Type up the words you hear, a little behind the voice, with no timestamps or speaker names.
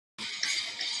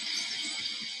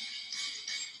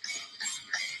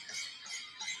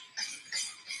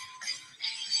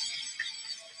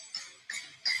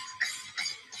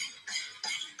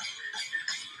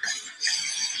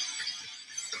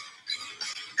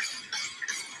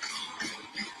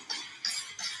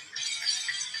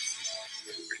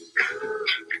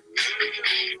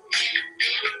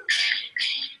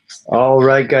All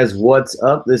right, guys, what's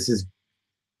up? This is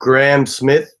Graham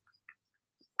Smith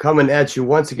coming at you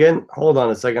once again. Hold on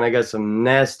a second. I got some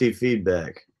nasty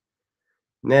feedback.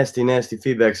 Nasty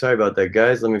feedback. Sorry about that,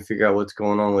 guys. Let me figure out what's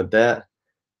going on with that.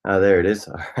 There it is.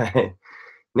 All right.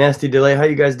 Nasty delay. How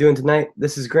you guys doing tonight?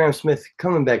 This is Graham Smith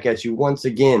coming back at you once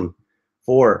again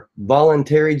for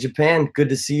Voluntary Japan. Good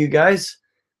to see you guys.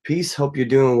 Peace. Hope you're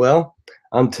doing well.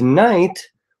 Tonight,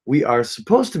 we are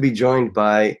supposed to be joined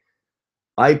by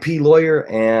IP lawyer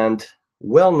and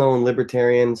well-known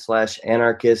libertarian slash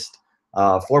anarchist,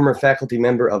 former faculty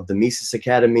member of the Mises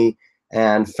Academy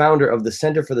and founder of the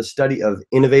Center for the Study of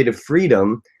Innovative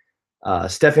Freedom,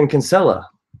 Stephan Kinsella.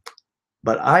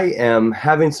 But I am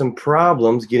having some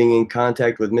problems getting in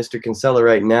contact with Mr. Kinsella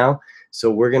right now, so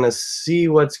we're going to see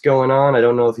what's going on. I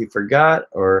don't know if he forgot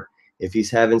or if he's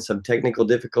having some technical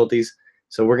difficulties,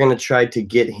 so we're going to try to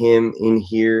get him in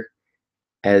here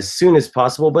as soon as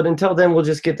possible. But until then, we'll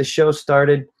just get the show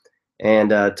started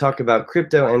and talk about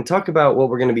crypto and talk about what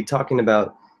we're going to be talking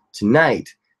about tonight,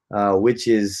 which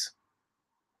is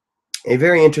a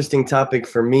very interesting topic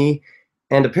for me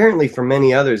and apparently for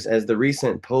many others, as the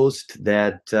recent post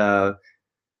that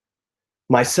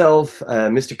myself,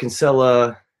 Mr.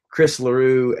 Kinsella, Chris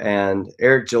LaRue, and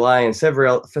Eric July, and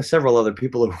several other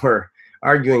people who were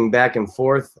arguing back and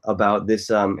forth about this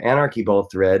Anarchy Ball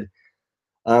thread,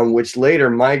 which later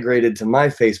migrated to my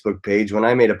Facebook page when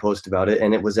I made a post about it,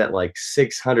 and it was at like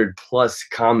 600 plus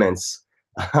comments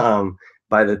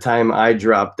by the time I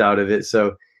dropped out of it.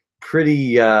 So pretty,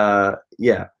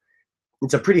 yeah,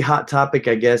 it's a pretty hot topic,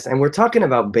 I guess. And we're talking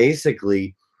about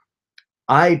basically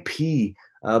IP,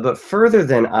 but further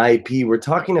than IP, we're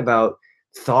talking about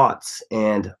thoughts,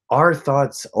 and are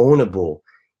thoughts ownable?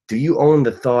 Do you own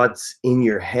the thoughts in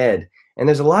your head? And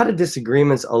there's a lot of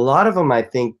disagreements, a lot of them, I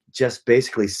think, just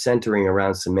basically centering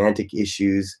around semantic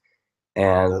issues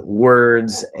and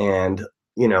words and,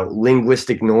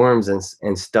 linguistic norms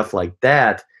and stuff like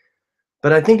that.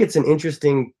 But I think it's an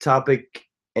interesting topic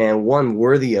and one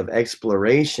worthy of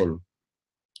exploration.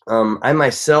 I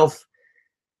myself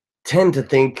tend to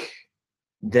think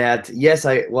that, yes,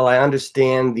 I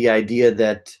understand the idea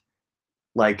that,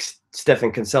 like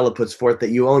Stephan Kinsella puts forth, that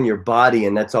you own your body,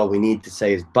 and that's all we need to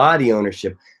say is body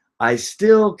ownership. I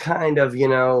still kind of,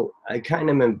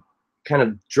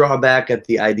 draw back at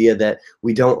the idea that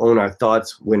we don't own our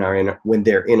thoughts when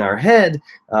they're in our head,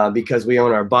 because we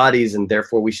own our bodies, and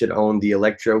therefore we should own the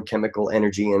electrochemical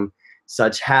energy and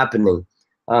such happening.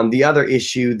 The other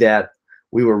issue that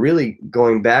we were really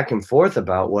going back and forth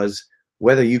about was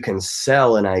whether you can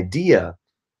sell an idea.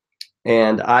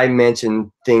 And I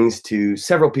mentioned things to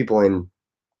several people in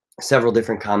several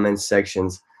different comments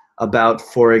sections about,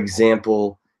 for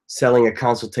example, selling a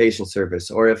consultation service,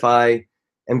 or if I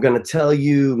am going to tell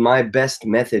you my best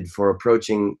method for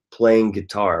approaching playing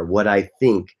guitar, what I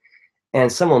think,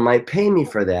 and someone might pay me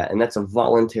for that, and that's a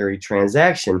voluntary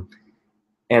transaction.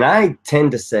 And I tend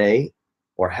to say,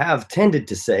 or have tended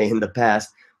to say in the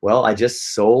past, well, I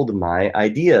just sold my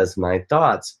ideas, my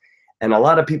thoughts. And a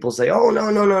lot of people say, oh,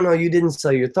 no, you didn't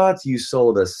sell your thoughts, you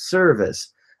sold a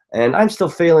service. And I'm still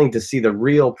failing to see the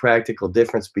real practical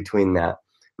difference between that.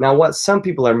 Now, what some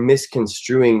people are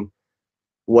misconstruing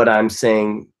what I'm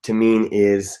saying to mean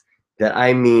is that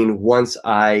I mean, once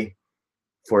I,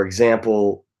 for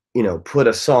example, put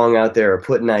a song out there or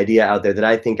put an idea out there, that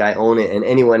I think I own it, and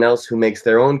anyone else who makes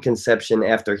their own conception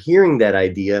after hearing that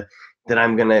idea, that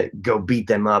I'm going to go beat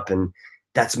them up and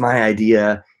that's my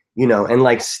idea, and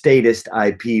like statist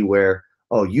IP, where,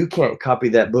 oh, you can't copy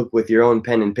that book with your own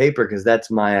pen and paper because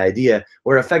that's my idea,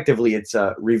 where effectively it's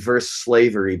a reverse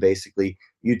slavery. Basically,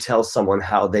 you tell someone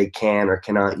how they can or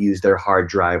cannot use their hard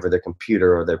drive or their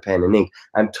computer or their pen and ink.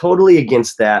 I'm totally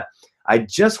against that. I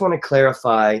just want to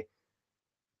clarify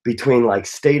between like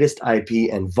statist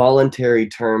IP and voluntary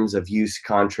terms of use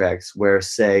contracts, where,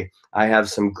 say, I have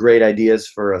some great ideas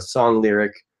for a song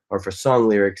lyric or for song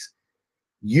lyrics,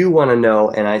 you want to know,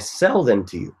 and I sell them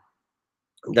to you.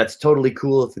 That's totally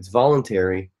cool if it's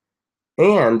voluntary.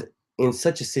 And in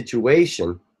such a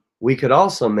situation, we could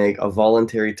also make a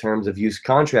voluntary terms of use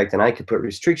contract, and I could put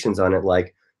restrictions on it,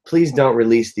 like, please don't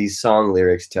release these song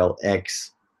lyrics till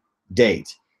X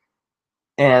date.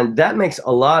 And that makes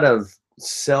a lot of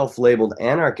self-labeled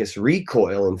anarchists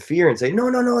recoil in fear and say,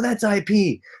 no, that's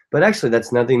IP. But actually,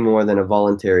 that's nothing more than a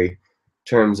voluntary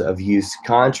terms of use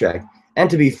contract. And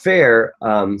to be fair,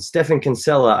 Stephan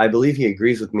Kinsella, I believe he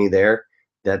agrees with me there,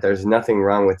 that there's nothing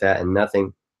wrong with that and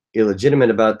nothing illegitimate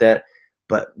about that.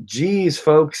 But geez,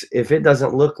 folks, if it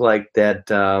doesn't look like that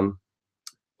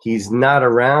he's not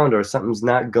around or something's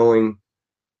not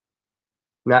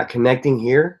connecting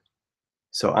here,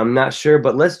 So I'm not sure,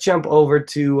 but let's jump over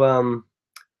to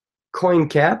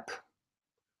CoinCap,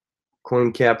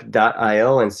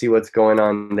 coincap.io, and see what's going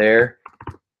on there.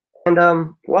 And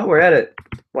while we're at it,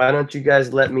 why don't you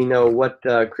guys let me know what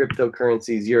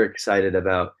cryptocurrencies you're excited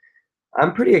about?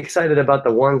 I'm pretty excited about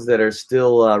the ones that are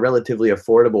still relatively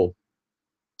affordable.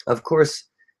 Of course,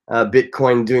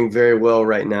 Bitcoin doing very well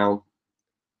right now,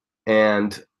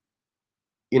 and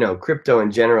crypto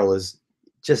in general is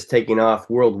just taking off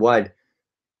worldwide.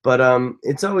 But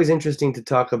it's always interesting to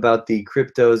talk about the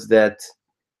cryptos that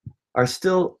are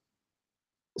still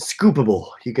scoopable.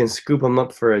 You can scoop them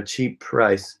up for a cheap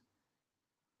price.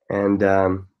 And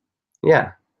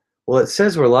yeah, well, it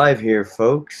says we're live here,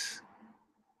 folks,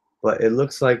 but it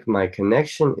looks like my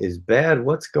connection is bad.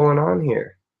 What's going on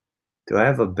here? Do I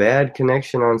have a bad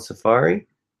connection on Safari?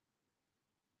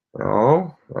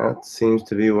 No, that seems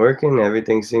to be working.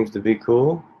 Everything seems to be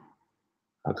cool.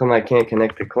 How come I can't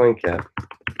connect to CoinCap?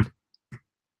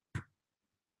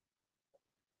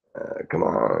 Come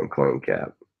on,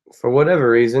 CoinCap. For whatever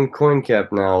reason,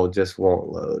 CoinCap now just won't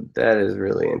load. That is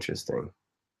really interesting.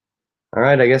 All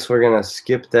right, I guess we're gonna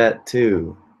skip that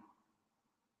too.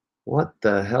 What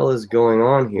the hell is going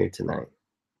on here tonight?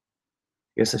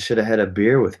 Guess I should have had a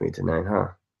beer with me tonight, huh?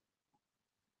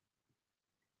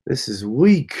 This is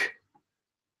weak.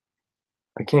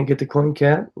 I can't get the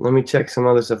CoinCap. Let me check some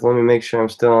other stuff. Let me make sure I'm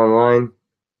still online.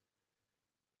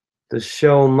 The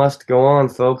show must go on,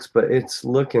 folks, but it's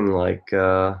looking like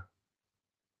I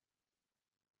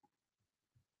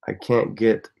can't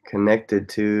get connected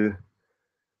to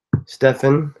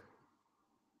Stefan.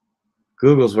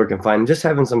 Google's working fine. I'm just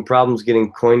having some problems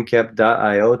getting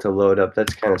coincap.io to load up.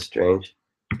 That's kind of strange.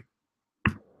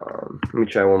 Let me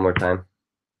try one more time.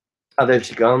 Oh, there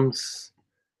she comes.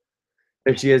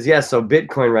 There she is. Yeah, so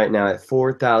Bitcoin right now at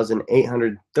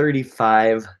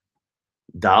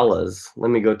 $4,835.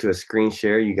 Let me go to a screen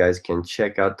share. You guys can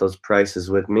check out those prices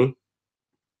with me.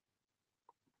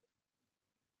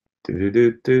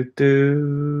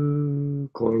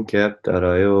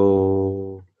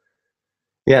 Coincap.io.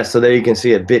 Yeah, so there you can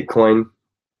see it. Bitcoin,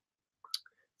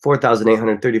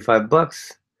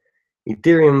 $4,835.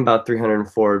 Ethereum, about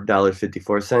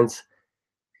 $304.54.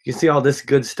 You can see all this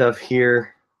good stuff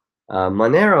here.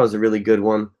 Monero is a really good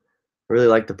one. I really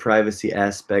like the privacy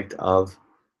aspect of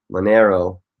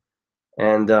Monero.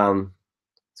 And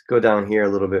let's go down here a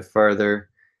little bit further.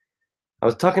 I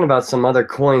was talking about some other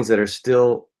coins that are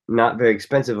still not very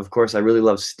expensive. Of course, I really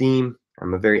love Steem.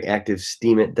 I'm a very active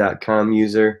Steemit.com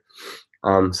user.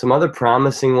 Some other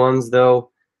promising ones,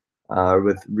 though,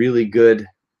 with really good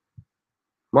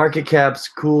market caps,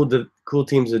 cool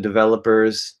teams of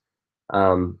developers.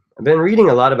 I've been reading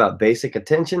a lot about Basic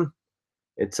Attention.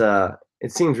 It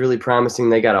seems really promising.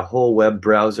 They got a whole web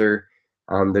browser.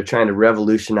 They're trying to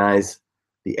revolutionize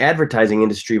the advertising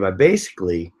industry by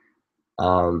basically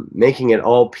making it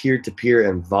all peer-to-peer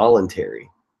and voluntary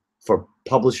for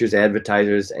publishers,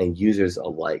 advertisers, and users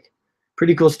alike.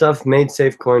 Pretty cool stuff. Made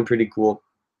SafeCoin, pretty cool.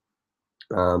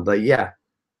 But yeah,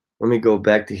 let me go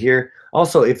back to here.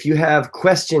 Also, if you have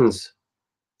questions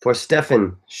for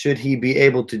Stefan, should he be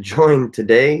able to join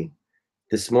today,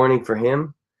 this morning for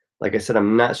him? Like I said,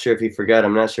 I'm not sure if he forgot.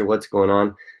 I'm not sure what's going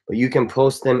on, but you can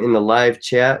post them in the live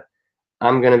chat.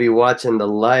 I'm going to be watching the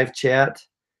live chat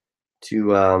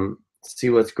to see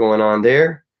what's going on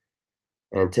there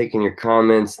and taking your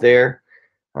comments there.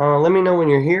 Let me know when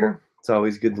you're here. It's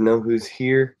always good to know who's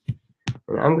here.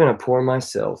 And I'm going to pour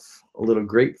myself a little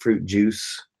grapefruit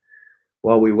juice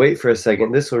while we wait for a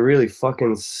second. This will really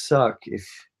fucking suck if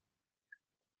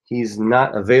he's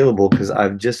not available, because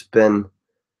I've just been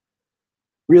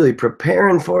really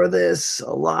preparing for this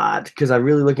a lot, because I'm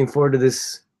really looking forward to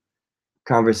this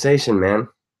conversation, man.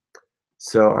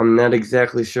 So I'm not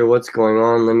exactly sure what's going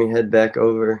on. Let me head back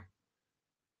over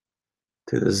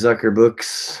to the Zucker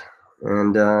books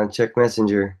and check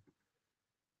Messenger.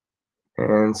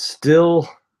 And still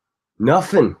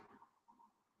nothing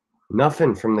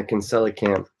from the Kinsella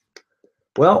camp.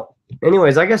 Well,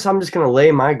 anyways, I guess I'm just going to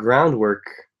lay my groundwork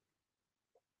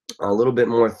a little bit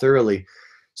more thoroughly.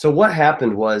 So what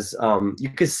happened was, you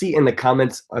could see in the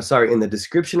comments, in the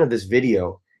description of this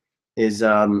video, is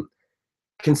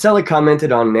Kinsella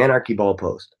commented on an Anarchy Ball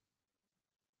post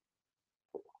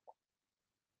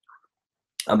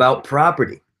about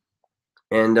property.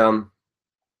 And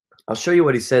I'll show you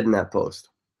what he said in that post.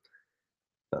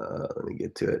 Let me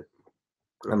get to it.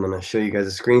 I'm going to show you guys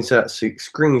a screenshot so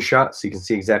you can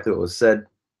see exactly what was said.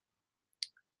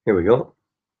 Here we go.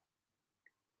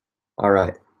 All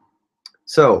right.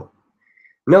 So,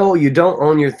 no, you don't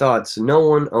own your thoughts. No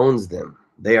one owns them.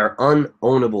 They are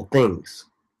unownable things.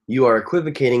 you are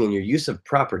equivocating in your use of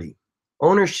property.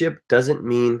 Ownership doesn't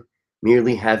mean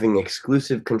merely having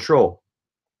exclusive control.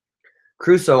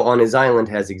 Crusoe on his island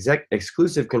has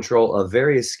exclusive control of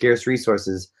various scarce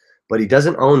resources, but he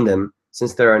doesn't own them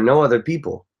since there are no other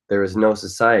people. There is no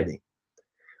society.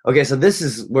 Okay, so this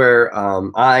is where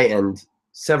I and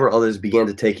several others began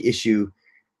to take issue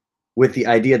with the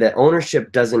idea that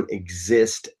ownership doesn't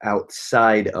exist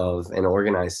outside of an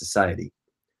organized society.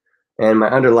 And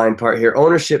my underlined part here,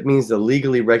 ownership means the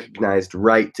legally recognized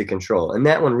right to control. And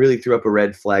that one really threw up a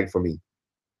red flag for me,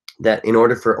 that in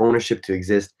order for ownership to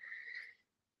exist,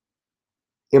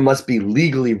 it must be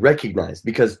legally recognized,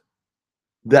 because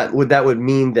that would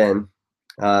mean then,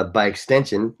 by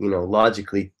extension,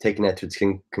 logically taking that to its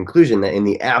conclusion, that in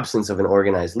the absence of an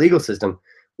organized legal system,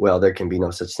 well, there can be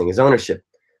no such thing as ownership.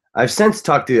 I've since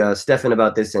talked to Stefan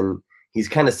about this, and he's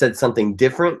kind of said something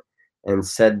different and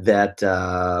said that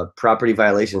property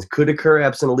violations could occur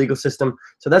absent a legal system.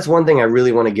 So that's one thing I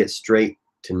really want to get straight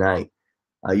tonight.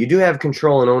 You do have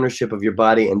control and ownership of your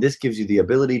body, and this gives you the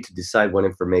ability to decide what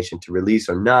information to release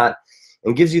or not,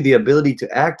 and gives you the ability to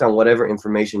act on whatever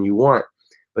information you want.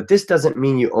 But this doesn't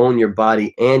mean you own your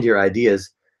body and your ideas.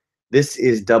 This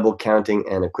is double counting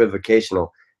and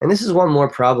equivocational. And this is one more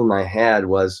problem I had,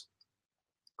 was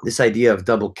this idea of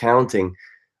double counting.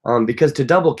 Because to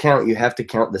double count, you have to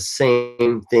count the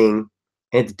same thing,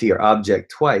 entity, or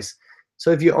object twice.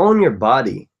 So if you own your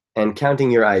body and counting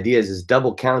your ideas is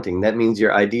double counting, that means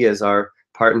your ideas are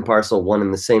part and parcel, one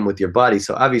and the same with your body.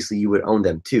 So obviously you would own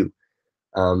them too.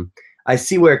 I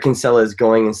see where Kinsella is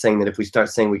going and saying that if we start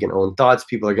saying we can own thoughts,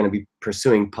 people are going to be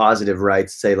pursuing positive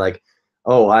rights, say like,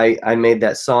 oh, I made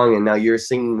that song and now you're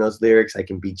singing those lyrics, I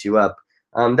can beat you up.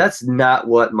 That's not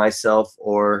what myself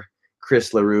or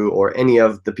Chris LaRue or any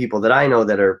of the people that I know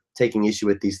that are taking issue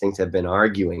with these things have been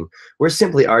arguing. We're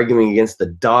simply arguing against the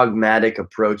dogmatic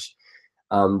approach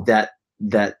that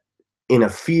in a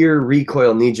fear,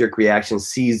 recoil, knee-jerk reaction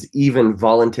sees even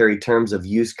voluntary terms of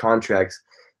use contracts,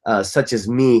 such as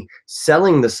me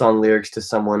selling the song lyrics to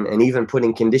someone and even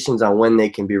putting conditions on when they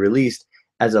can be released,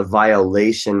 as a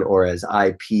violation or as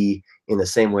IP, in the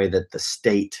same way that the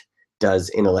state does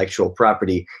intellectual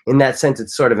property. In that sense,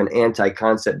 it's sort of an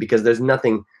anti-concept, because there's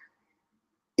nothing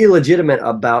illegitimate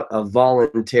about a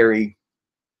voluntary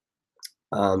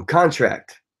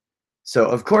contract. So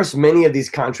of course, many of these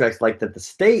contracts, like that, the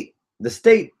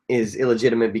state is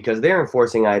illegitimate because they're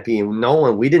enforcing IP,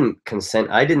 and we didn't consent.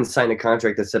 I didn't sign a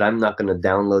contract that said I'm not going to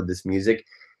download this music,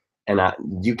 and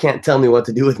you can't tell me what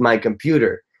to do with my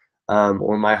computer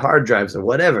or my hard drives or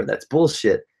whatever. That's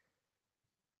bullshit.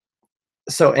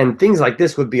 So, and things like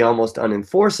this would be almost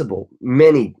unenforceable.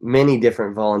 Many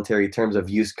different voluntary terms of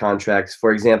use contracts.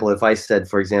 For example, if I said,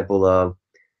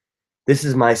 this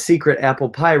is my secret apple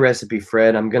pie recipe,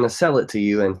 Fred, I'm going to sell it to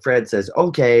you. And Fred says,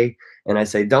 okay. And I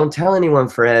say, don't tell anyone,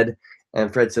 Fred.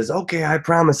 And Fred says, okay, I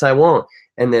promise I won't.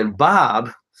 And then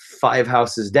Bob, 5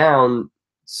 houses down,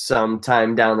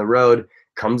 sometime down the road,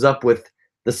 comes up with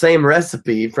the same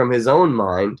recipe from his own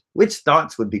mind, which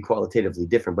thoughts would be qualitatively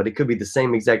different, but it could be the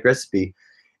same exact recipe.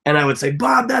 And I would say,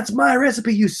 Bob, that's my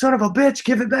recipe, you son of a bitch,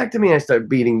 give it back to me. I start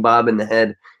beating Bob in the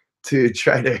head to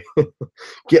try to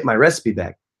get my recipe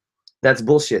back. That's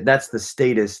bullshit. That's the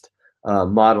statist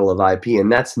model of IP,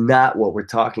 and that's not what we're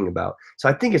talking about. So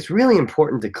I think it's really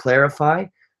important to clarify,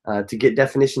 to get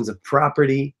definitions of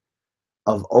property,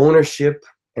 of ownership,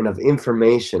 and of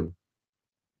information.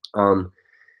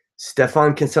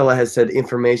 Stefan Kinsella has said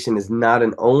information is not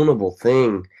an ownable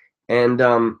thing, and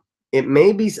it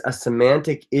may be a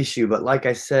semantic issue, but like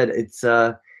I said,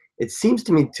 it seems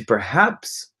to me to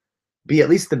perhaps be at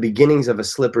least the beginnings of a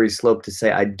slippery slope to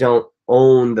say I don't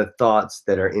own the thoughts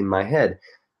that are in my head.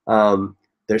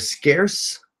 They're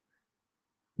scarce.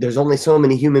 There's only so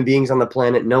many human beings on the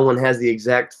planet. No one has the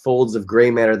exact folds of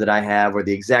gray matter that I have, or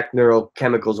the exact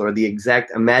neurochemicals, or the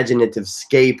exact imaginative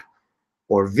scape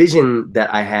or vision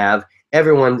that I have.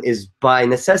 Everyone is by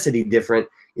necessity different.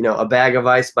 A bag of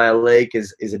ice by a lake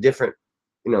is a different,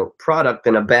 product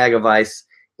than a bag of ice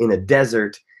in a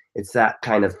desert. It's that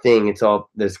kind of thing.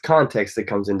 There's context that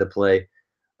comes into play.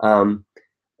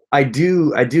 I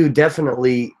do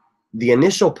definitely, the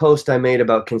initial post I made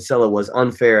about Kinsella was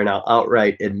unfair, and I'll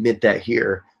outright admit that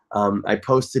here. I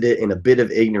posted it in a bit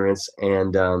of ignorance,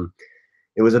 and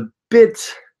it was a bit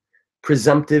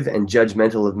presumptive and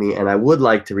judgmental of me, and I would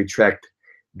like to retract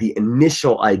the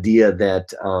initial idea that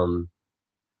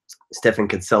Stefan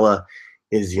Kinsella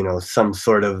is, some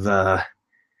sort of,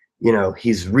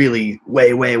 he's really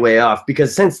way off,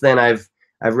 because since then I've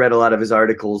read a lot of his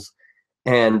articles,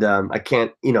 And I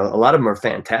can't, you know, a lot of them are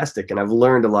fantastic, and I've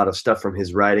learned a lot of stuff from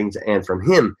his writings and from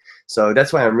him. So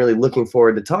that's why I'm really looking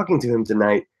forward to talking to him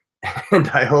tonight, and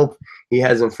I hope he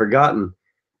hasn't forgotten.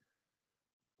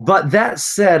 But that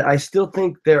said, I still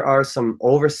think there are some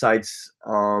oversights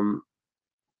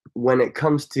when it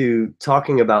comes to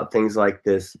talking about things like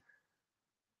this.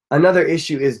 Another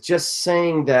issue is just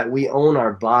saying that we own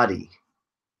our body,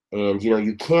 and you know,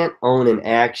 you can't own an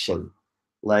action.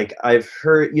 Like I've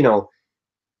heard, you know,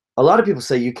 a lot of people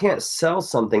say you can't sell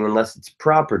something unless it's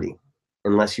property,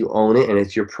 unless you own it and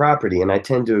it's your property, and I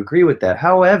tend to agree with that.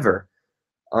 However,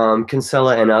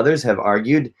 Kinsella and others have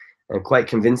argued, and quite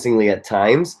convincingly at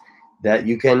times, that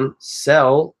you can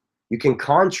sell, you can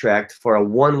contract for a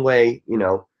one-way, you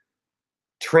know,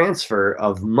 transfer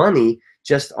of money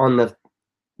just on the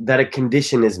that a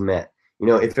condition is met. You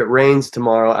know, if it rains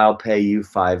tomorrow, I'll pay you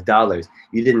 $5.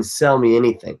 You didn't sell me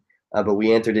anything, but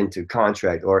we entered into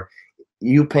contract. Or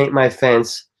you paint my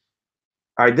fence.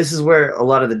 All right, this is where a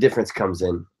lot of the difference comes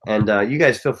in. And you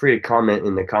guys feel free to comment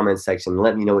in the comment section and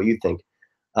let me know what you think.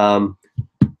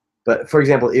 But for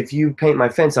example, if you paint my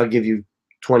fence, I'll give you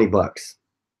 20 bucks.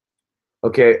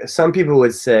 Okay, some people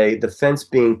would say the fence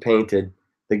being painted,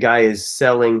 the guy is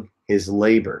selling his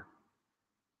labor.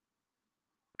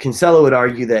 Kinsella would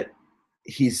argue that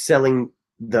he's selling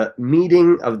the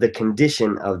meeting of the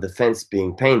condition of the fence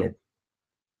being painted.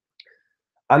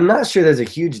 I'm not sure there's a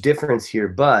huge difference here,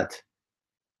 but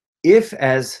if,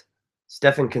 as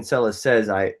Stephan Kinsella says,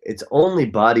 it's only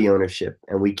body ownership,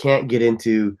 and we can't get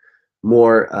into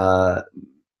more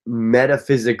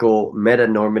metaphysical,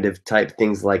 meta-normative type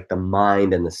things like the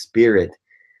mind and the spirit.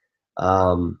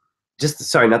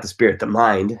 Sorry, not the spirit, the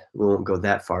mind. We won't go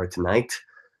that far tonight.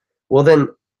 Well, then,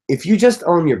 if you just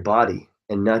own your body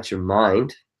and not your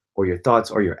mind or your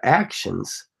thoughts or your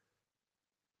actions,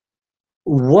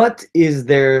 what is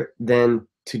there then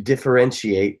to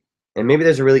differentiate? And maybe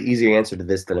there's a really easy answer to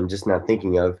this that I'm just not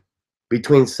thinking of,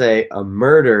 between, say, a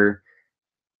murder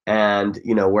and,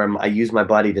 you know, where I use my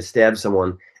body to stab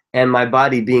someone, and my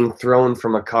body being thrown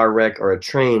from a car wreck or a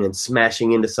train and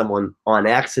smashing into someone on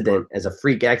accident as a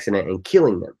freak accident and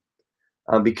killing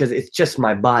them. Because it's just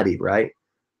my body, right?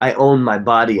 I own my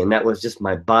body, and that was just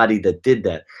my body that did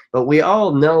that. But we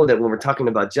all know that when we're talking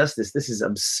about justice, this is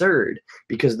absurd,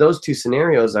 because those two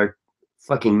scenarios are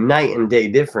fucking night and day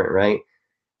different, right?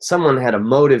 Someone had a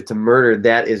motive to murder.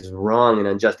 That is wrong and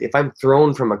unjust. If I'm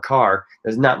thrown from a car,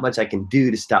 there's not much I can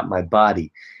do to stop my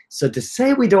body. So to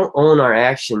say we don't own our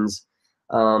actions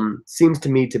seems to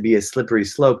me to be a slippery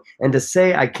slope. And to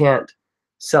say I can't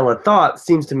sell a thought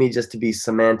seems to me just to be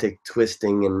semantic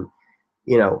twisting. And,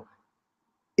 you know,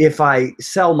 if I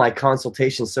sell my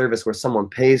consultation service where someone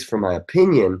pays for my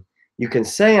opinion, you can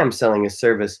say I'm selling a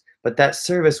service, but that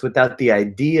service without the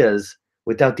ideas,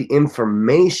 without the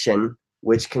information,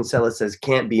 which Kinsella says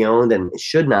can't be owned and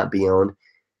should not be owned,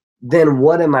 then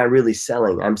what am I really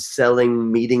selling? I'm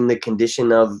selling meeting the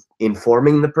condition of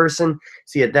informing the person.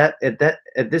 See, at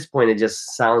this point, it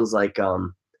just sounds like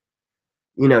you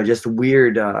know, just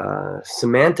weird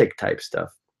semantic type stuff.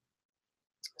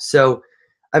 So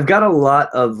I've got a lot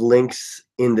of links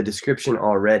in the description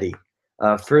already.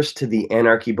 First to the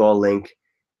Anarchy Ball link,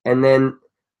 and then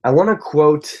I want to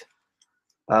quote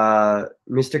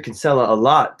Mr. Kinsella a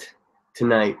lot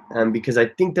tonight, because I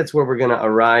think that's where we're going to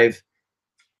arrive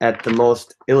at the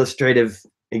most illustrative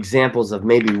examples of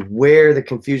maybe where the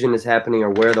confusion is happening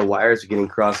or where the wires are getting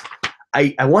crossed.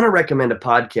 I want to recommend a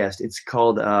podcast. It's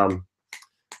called,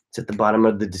 it's at the bottom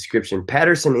of the description,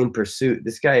 Patterson in Pursuit.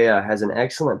 This guy has an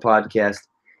excellent podcast,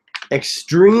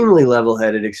 extremely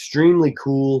level-headed, extremely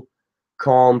cool,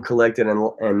 calm, collected,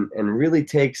 and really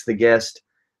takes the guest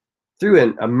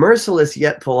through a merciless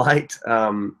yet polite,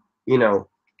 you know,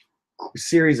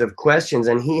 series of questions.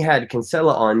 And he had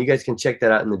Kinsella on. You guys can check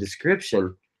that out in the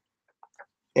description.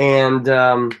 And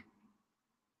I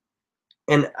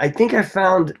think I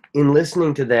found in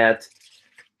listening to that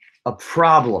a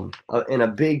problem, and a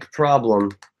big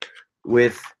problem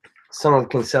with some of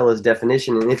Kinsella's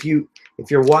definition. And if you're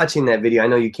watching that video, I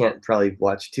know you can't probably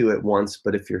watch two at once,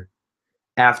 but if you're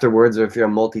afterwards, or if you're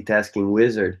a multitasking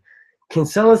wizard,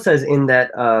 Kinsella says in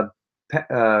that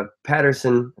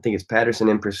Patterson, I think it's Patterson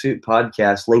in Pursuit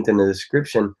podcast, linked in the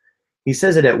description, he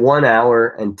says it at 1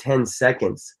 hour and 10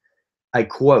 seconds. I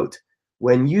quote,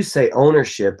 "When you say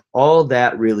ownership, all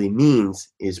that really means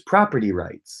is property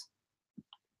rights.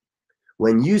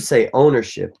 When you say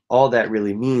ownership, all that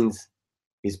really means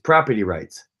is property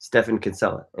rights." Stephan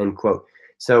Kinsella, end quote.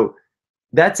 So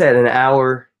that's at 1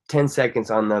 hour, 10 seconds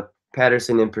on the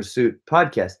Patterson in Pursuit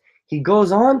podcast. He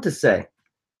goes on to say,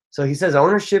 so he says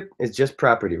ownership is just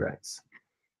property rights.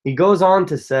 He goes on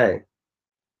to say,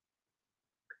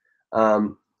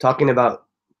 talking about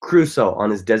Crusoe on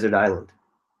his desert island,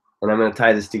 and I'm going to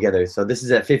tie this together. So this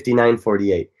is at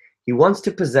 59:48. He wants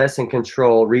to possess and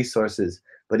control resources,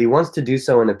 but he wants to do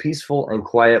so in a peaceful and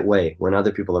quiet way when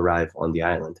other people arrive on the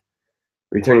island.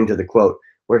 Returning to the quote,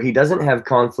 where he doesn't have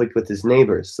conflict with his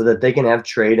neighbors so that they can have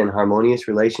trade and harmonious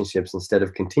relationships instead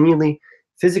of continually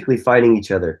physically fighting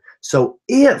each other. So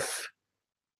if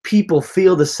people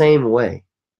feel the same way,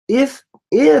 if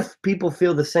people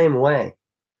feel the same way,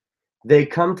 they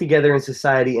come together in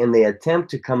society and they attempt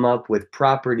to come up with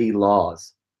property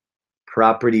laws,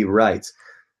 property rights.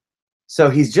 So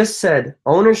he's just said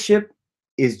ownership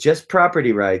is just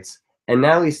property rights, and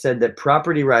now he said that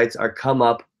property rights are come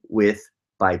up with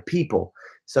by people.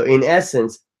 So in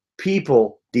essence,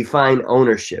 people define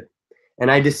ownership, and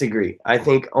I disagree. I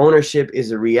think ownership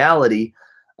is a reality.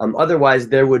 Otherwise,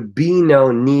 there would be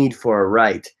no need for a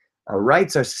right.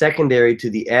 Rights are secondary to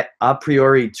the a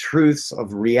priori truths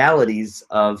of realities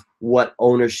of what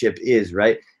ownership is,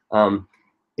 right?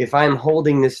 If I'm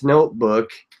holding this notebook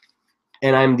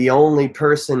and I'm the only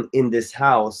person in this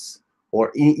house,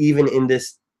 or even in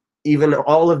this, even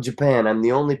all of Japan, I'm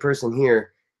the only person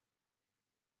here.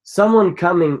 Someone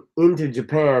coming into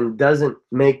Japan doesn't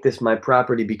make this my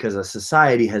property because a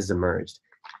society has emerged.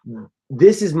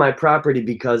 This is my property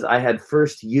because I had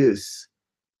first use,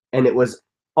 and it was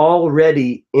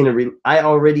already I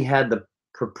already had the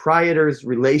proprietor's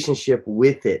relationship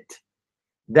with it.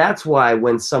 That's why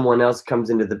when someone else comes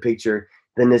into the picture,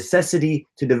 the necessity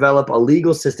to develop a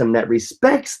legal system that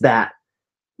respects that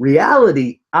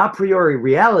reality, a priori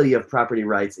reality of property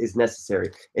rights is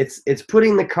necessary. It's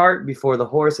putting the cart before the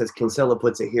horse, as Kinsella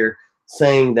puts it here,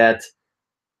 saying that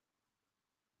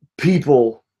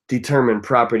people determine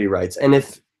property rights. And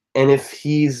if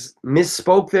he's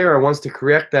misspoke there or wants to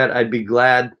correct that, I'd be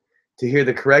glad to hear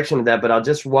the correction of that. But I'll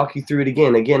just walk you through it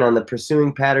again. Again, on the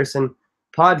Pursuing Patterson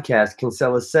podcast,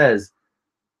 Kinsella says,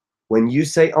 when you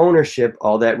say ownership,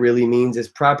 all that really means is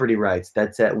property rights.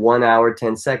 That's at 1 hour,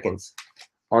 10 seconds.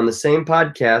 On the same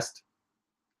podcast,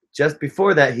 just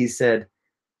before that, he said,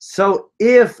 so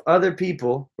if other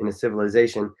people in a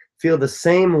civilization feel the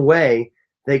same way,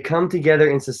 they come together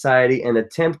in society and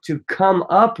attempt to come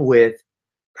up with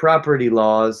property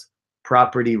laws,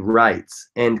 property rights,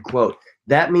 end quote.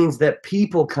 That means that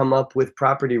people come up with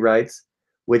property rights,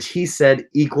 which he said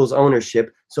equals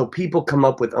ownership. So people come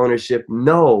up with ownership.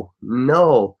 No,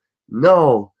 no,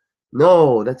 no,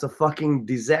 no. That's a fucking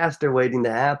disaster waiting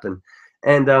to happen.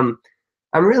 And I'm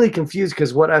really confused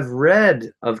because what I've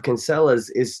read of Kinsella's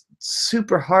is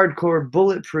super hardcore,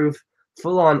 bulletproof,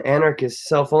 full-on anarchist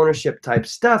self-ownership type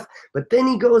stuff. But then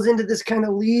he goes into this kind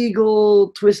of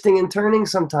legal twisting and turning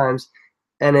sometimes,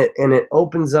 and it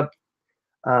opens up.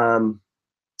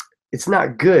 It's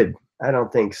not good, I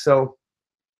don't think. So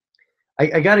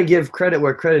I got to give credit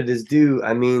where credit is due.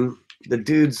 I mean, the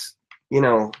dude's,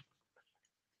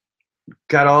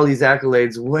 got all these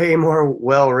accolades, way more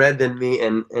well-read than me,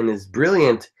 and is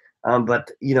brilliant.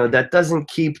 But, that doesn't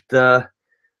keep the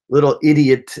little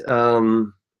idiot,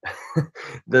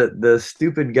 the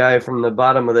stupid guy from the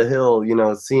bottom of the hill,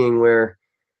 seeing where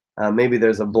maybe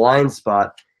there's a blind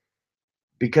spot.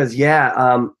 Because,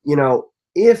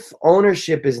 if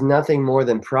ownership is nothing more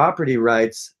than property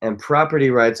rights, and property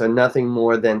rights are nothing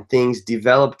more than things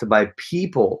developed by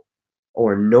people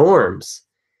or norms,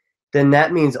 then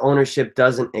that means ownership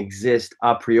doesn't exist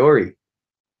a priori.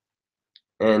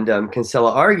 And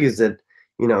Kinsella argues that,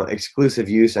 exclusive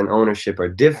use and ownership are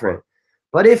different.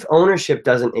 But if ownership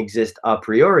doesn't exist a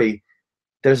priori,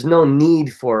 there's no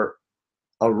need for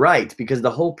a right, because the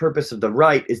whole purpose of the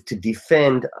right is to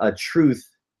defend a truth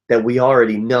that we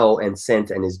already know and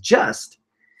sense and is just.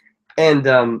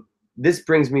 And this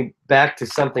brings me back to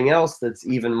something else that's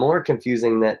even more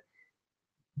confusing that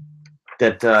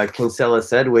Kinsella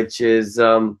said, which is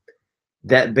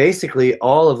that basically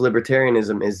all of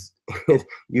libertarianism is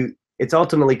it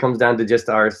ultimately comes down to just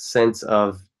our sense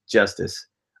of justice.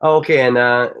 Oh, okay, and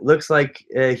looks like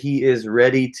he is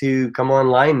ready to come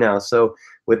online now. So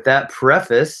with that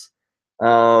preface,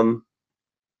 I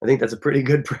think that's a pretty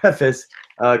good preface.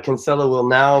 Kinsella will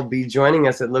now be joining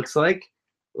us, it looks like,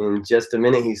 in just a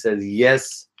minute. He says,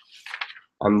 yes,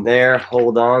 I'm there.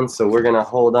 Hold on. So we're going to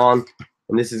hold on.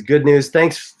 And this is good news.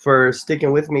 Thanks for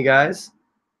sticking with me, guys,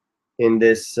 in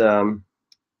this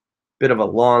bit of a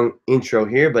long intro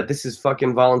here. But this is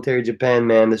fucking Voluntary Japan,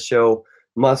 man. The show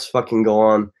must fucking go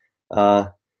on.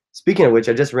 Speaking of which,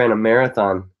 I just ran a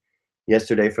marathon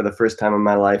yesterday for the first time in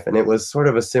my life, and it was sort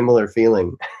of a similar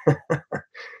feeling.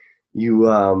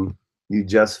 You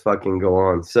just fucking go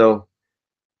on. So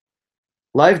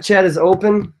Live chat is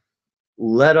open.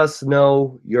 Let us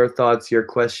know your thoughts, your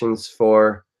questions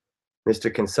for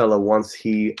Mr. Kinsella once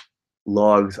he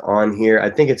logs on here. I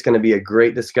think it's going to be a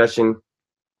great discussion.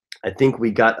 I think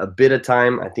we got a bit of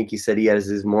time. I think he said he has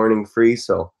his morning free,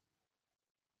 so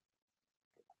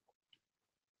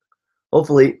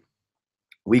hopefully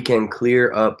we can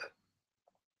clear up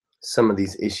some of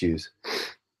these issues.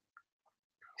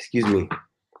 Excuse me.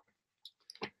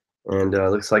 And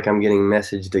looks like I'm getting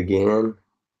messaged again.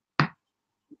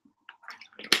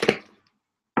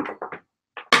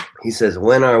 He says,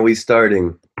 when are we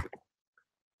starting?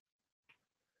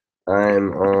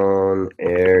 I'm on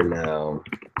air now.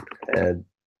 Had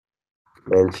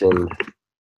mentioned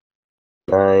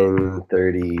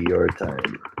 9:30 your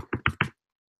time.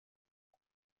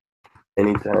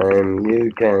 Anytime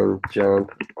you can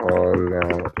jump on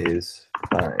now is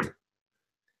fine.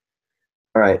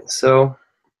 All right, so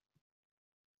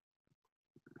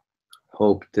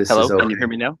hope this Hello, is okay. Can you hear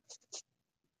me now?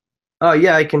 Oh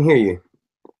yeah, I can hear you.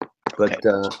 But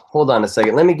Okay. hold on a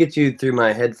second. Let me get you through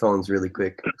my headphones really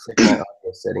quick. See if my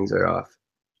audio settings are off.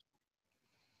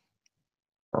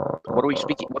 What are we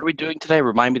speaking? What are we doing today?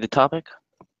 Remind me the topic.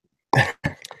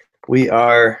 We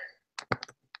are.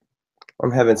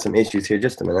 I'm having some issues here.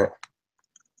 Just a minute.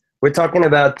 We're talking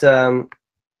about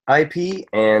IP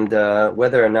and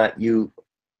whether or not you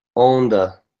own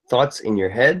the thoughts in your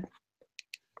head.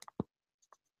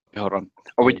 Hold on.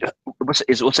 Are we? What's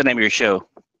the name of your show?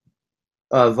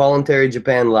 Voluntary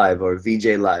Japan Live, or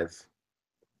VJ Live.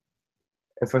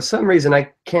 And for some reason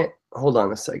I can't. Hold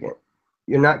on a second.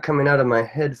 You're not coming out of my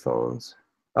headphones.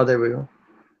 Oh, there we go.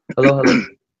 Hello, hello.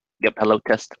 Yep. Hello,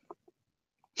 test.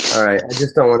 All right. I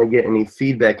just don't want to get any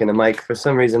feedback in the mic. For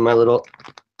some reason,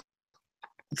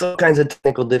 it's all kinds of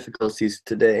technical difficulties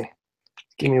today.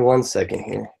 Give me 1 second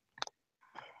here.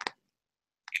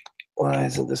 Why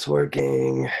isn't this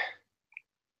working?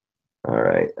 All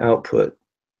right, output.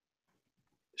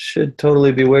 Should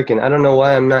totally be working. I don't know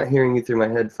why I'm not hearing you through my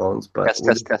headphones, but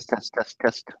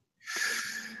Test.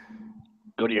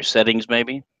 Go to your settings,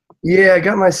 maybe. yeah, I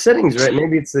got my settings right.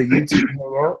 Maybe it's the YouTube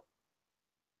Hangout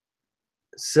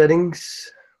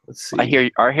settings. Let's see. I hear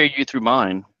you through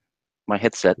my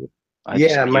headset. I just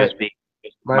Yeah, have a USB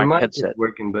my mic mic is headset.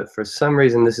 working, but for some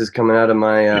reason this is coming out of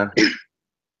my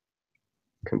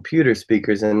computer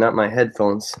speakers and not my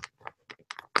headphones.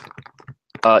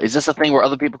 Is this a thing where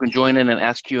other people can join in and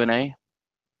ask Q&A?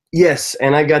 Yes,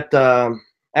 and I got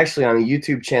actually on the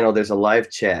YouTube channel there's a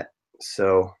live chat,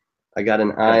 so I got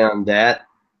an eye on that,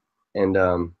 and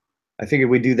I figured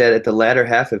we do that at the latter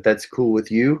half if that's cool with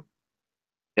you.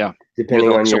 Yeah.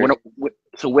 Depending on so your.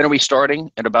 when are we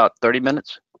starting? In about 30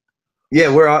 minutes.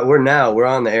 Yeah, we're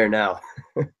on the air now,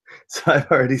 so I've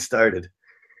already started.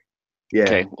 Yeah.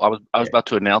 Okay. Well, I was about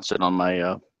to announce it on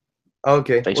my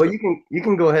Okay. Facebook. Well, you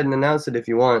can go ahead and announce it if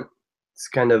you want. It's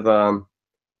kind of I'm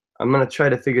gonna try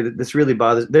to figure that this really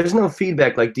bothers. There's no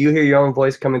feedback. Like, do you hear your own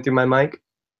voice coming through my mic?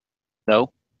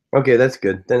 No. Okay, that's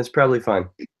good. Then it's probably fine.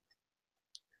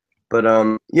 But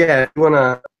yeah, if you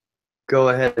wanna go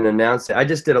ahead and announce it. I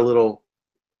just did a little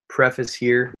preface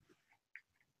here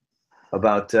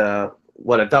about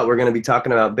what I thought we are going to be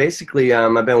talking about. Basically,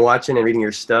 I've been watching and reading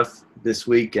your stuff this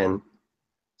week, and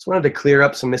just wanted to clear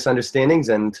up some misunderstandings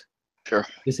and Sure.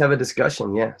 just have a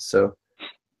discussion. Yeah. So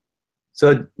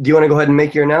do you want to go ahead and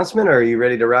make your announcement, or are you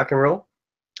ready to rock and roll?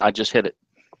 I just hit it.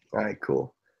 All right,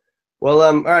 cool. Well,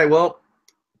 all right. Well,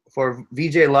 for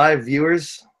VJ Live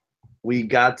viewers, we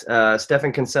got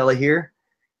Stefan Kinsella here.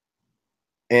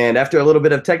 And after a little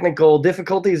bit of technical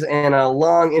difficulties and a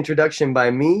long introduction by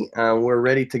me, we're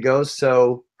ready to go.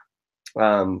 So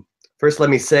first, let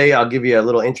me say, I'll give you a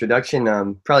little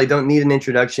introduction. Probably don't need an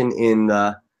introduction in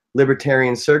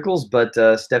libertarian circles, but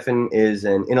Stefan is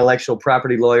an intellectual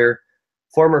property lawyer,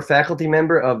 former faculty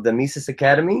member of the Mises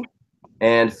Academy,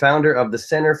 and founder of the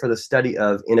Center for the Study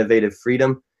of Innovative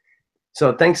Freedom.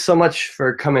 So thanks so much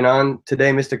for coming on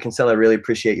today, Mr. Kinsella. I really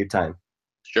appreciate your time.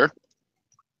 Sure.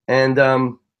 And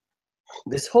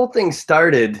this whole thing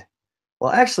started,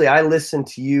 well, actually, I listened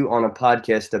to you on a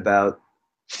podcast about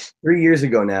 3 years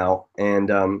ago now, and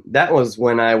that was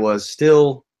when I was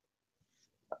still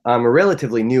a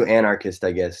relatively new anarchist,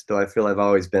 I guess, though I feel I've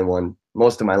always been one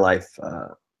most of my life.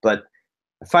 But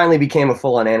I finally became a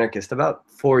full-on anarchist about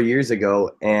 4 years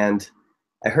ago, and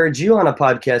I heard you on a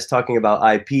podcast talking about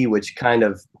IP, which kind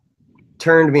of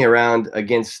turned me around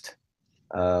against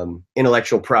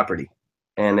intellectual property,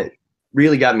 and it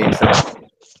really got me excited.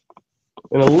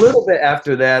 And a little bit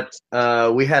after that,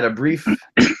 we had a brief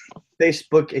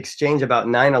Facebook exchange about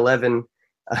 9/11,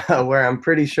 where I'm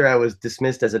pretty sure I was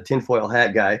dismissed as a tinfoil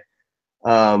hat guy.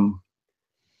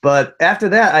 But after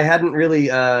that, I hadn't really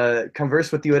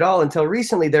conversed with you at all until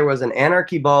recently. There was an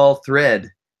Anarchy Ball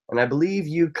thread, and I believe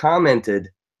you commented,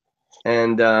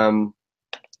 and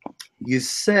you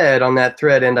said on that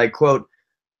thread, and I quote,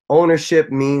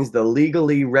 "Ownership means the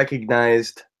legally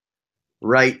recognized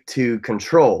right to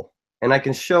control." And I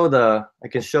can show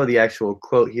the actual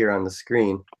quote here on the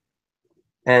screen.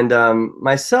 And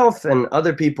myself and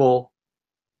other people,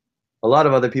 a lot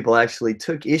of other people actually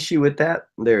took issue with that.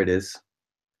 There it is.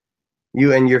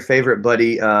 You and your favorite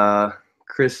buddy,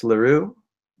 Chris LaRue.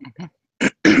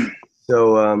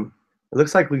 So it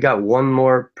looks like we got one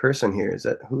more person here.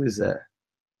 Who is that?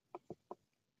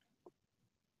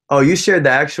 Oh, you shared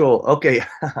the actual, okay.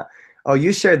 Oh,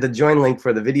 you shared the join link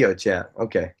for the video chat.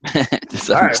 Okay. Just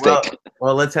a All right, mistake.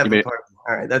 well, let's have You the may- party.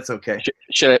 All right, that's okay.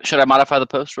 Should I modify the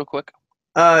post real quick?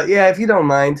 Yeah, if you don't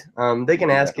mind, they can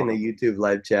Okay, ask in hold the YouTube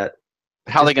live chat.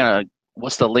 How are they gonna?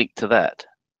 What's the link to that?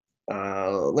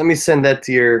 Let me send that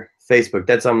to your Facebook.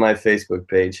 That's on my Facebook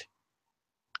page.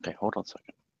 Okay, hold on a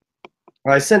second.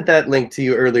 I sent that link to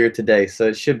you earlier today, so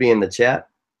it should be in the chat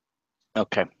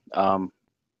Okay.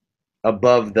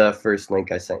 above the first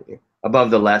link I sent you,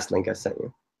 above the last link I sent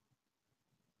you.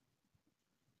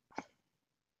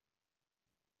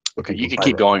 Okay, you can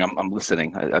keep going. I'm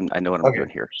listening. I know what I'm doing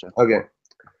here. So. Okay.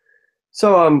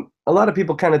 So a lot of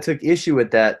people kind of took issue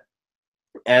with that,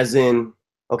 as in,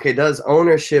 okay, does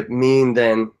ownership mean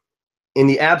then, in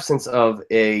the absence of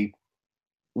a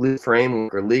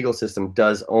framework or legal system,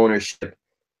 does ownership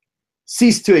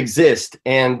cease to exist?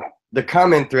 And the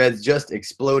comment threads just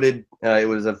exploded. It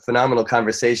was a phenomenal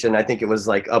conversation. I think it was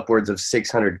like upwards of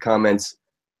 600 comments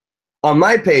on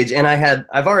my page. And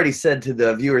I've already said to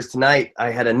the viewers tonight,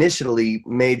 I had initially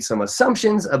made some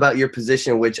assumptions about your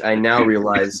position, which I now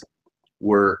realize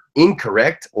were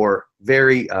incorrect or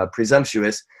very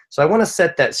presumptuous. So I want to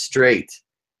set that straight.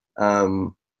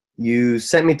 You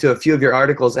sent me to a few of your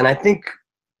articles, and I think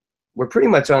we're pretty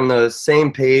much on the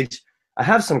same page. I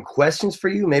have some questions for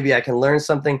you. Maybe I can learn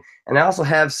something. And I also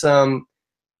have some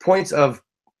points of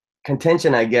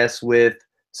contention, I guess, with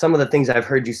some of the things I've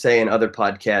heard you say in other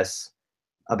podcasts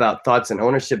about thoughts and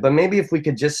ownership. But maybe if we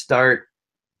could just start,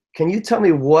 can you tell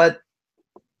me what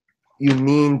you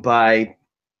mean by,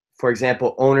 for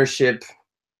example, ownership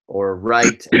or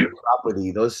right and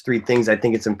property? Those three things, I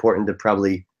think it's important to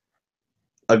probably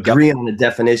agree on the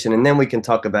definition, and then we can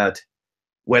talk about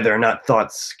whether or not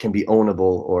thoughts can be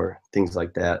ownable or things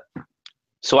like that.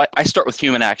 So I start with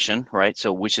human action, right?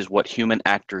 So which is what human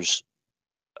actors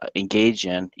engage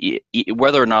in,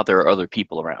 whether or not there are other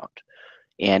people around.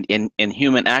 And in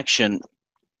human action,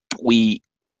 we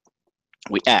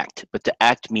act, but to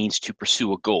act means to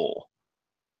pursue a goal.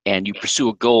 And you pursue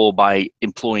a goal by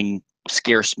employing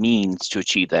scarce means to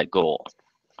achieve that goal.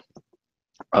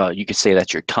 You could say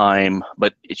that's your time,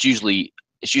 but it's usually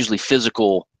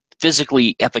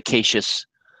physically efficacious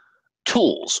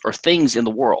tools or things in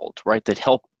the world, right, that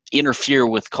help interfere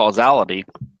with causality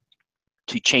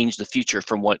to change the future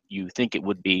from what you think it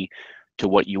would be to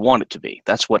what you want it to be.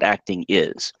 That's what acting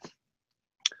is.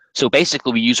 So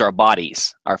basically, we use our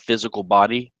bodies, our physical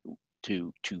body,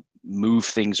 to move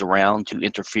things around, to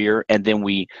interfere, and then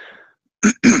we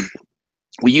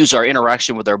we use our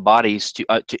interaction with our bodies to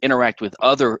interact with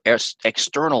other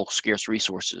external scarce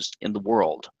resources in the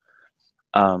world,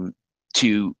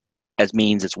 as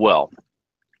means as well.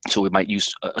 So we might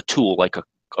use a tool like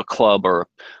a club or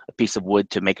a piece of wood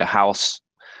to make a house,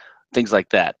 things like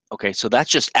that. Okay, so that's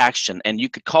just action, and you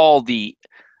could call the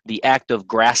act of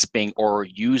grasping or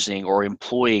using or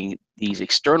employing these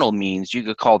external means, you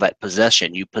could call that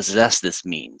possession. You possess this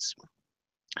means.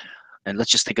 And let's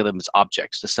just think of them as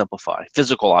objects to simplify.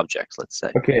 Physical objects, let's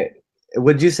say. Okay.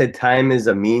 Would you say time is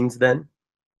a means then?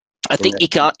 I think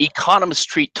economists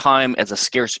treat time as a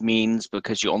scarce means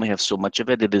because you only have so much of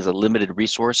it. It is a limited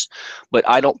resource. But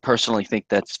I don't personally think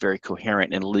that's very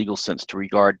coherent in a legal sense to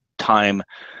regard time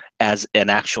as an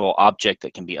actual object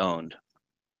that can be owned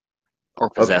or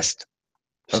possessed.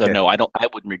 Okay. So no, I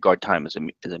wouldn't regard time as a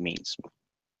means.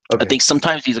 Okay. I think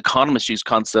sometimes these economists use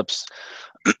concepts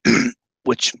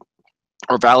which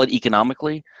are valid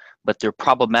economically, but they're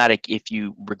problematic if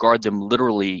you regard them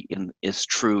literally as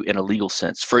true in a legal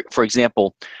sense. For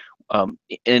example,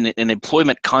 in an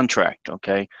employment contract,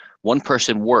 okay, one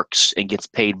person works and gets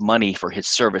paid money for his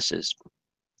services.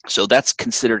 So that's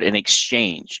considered an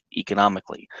exchange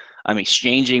economically. I'm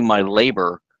exchanging my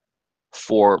labor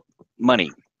for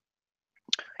money.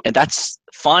 And that's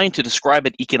fine to describe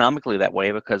it economically that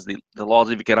way because the laws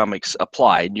of economics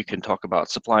apply, and you can talk about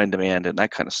supply and demand and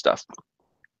that kind of stuff.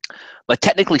 But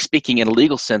technically speaking, in a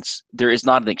legal sense, there is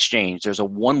not an exchange. There's a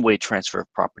one-way transfer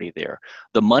of property there.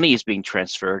 The money is being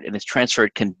transferred, and it's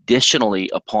transferred conditionally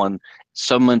upon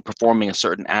someone performing a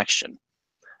certain action.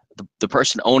 The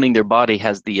person owning their body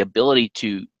has the ability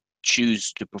to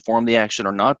choose to perform the action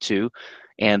or not to,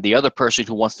 and the other person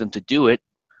who wants them to do it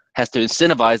has to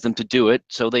incentivize them to do it,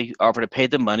 so they offer to pay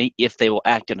them money if they will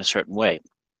act in a certain way.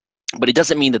 But it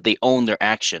doesn't mean that they own their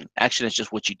action. Action is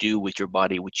just what you do with your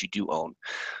body, which you do own.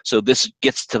 So this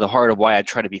gets to the heart of why I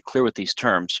try to be clear with these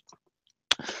terms.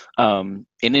 In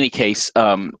any case,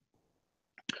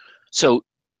 so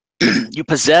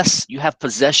you have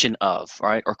possession of,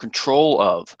 right, or control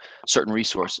of certain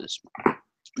resources.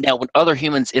 Now, when other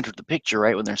humans enter the picture,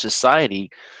 right, when there's society,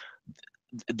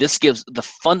 this gives the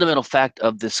fundamental fact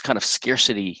of this kind of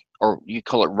scarcity, or you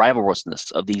call it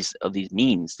rivalrousness of these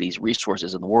means, these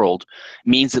resources in the world,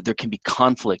 means that there can be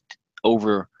conflict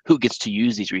over who gets to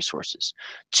use these resources.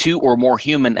 Two or more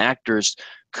human actors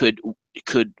could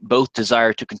both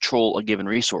desire to control a given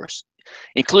resource,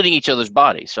 including each other's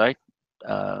bodies, right?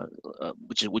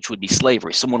 Which would be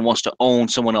slavery. Someone wants to own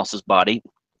someone else's body,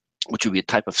 which would be a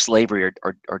type of slavery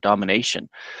or domination.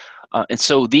 And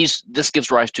so this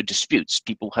gives rise to disputes.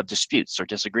 People have disputes or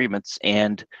disagreements,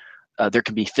 and there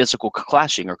can be physical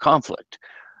clashing or conflict.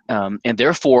 And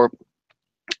therefore,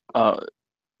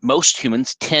 most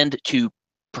humans tend to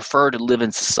prefer to live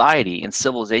in society, in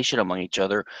civilization among each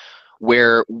other,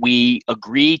 where we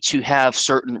agree to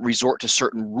resort to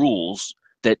certain rules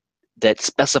that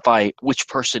specify which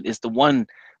person is the one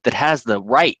that has the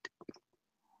right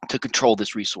to control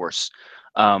this resource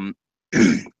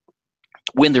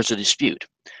when there's a dispute.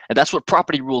 And that's what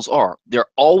property rules are. They're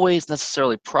always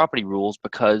necessarily property rules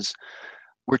because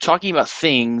we're talking about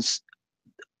things,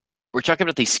 we're talking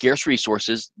about these scarce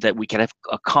resources that we can have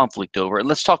a conflict over. And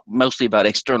let's talk mostly about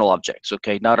external objects,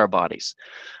 okay, not our bodies.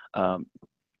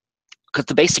 Because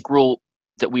the basic rule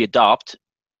that we adopt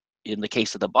in the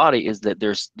case of the body is that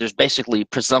there's basically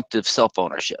presumptive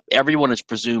self-ownership. Everyone is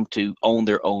presumed to own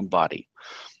their own body.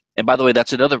 And by the way,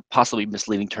 that's another possibly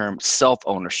misleading term,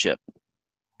 self-ownership.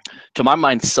 To my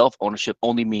mind, self-ownership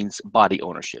only means body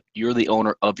ownership. You're the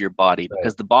owner of your body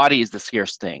because the body is the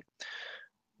scarce thing.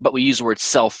 But we use the word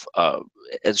self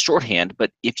as shorthand.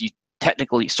 But if you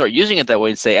technically start using it that way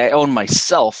and say, I own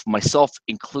myself, myself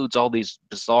includes all these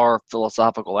bizarre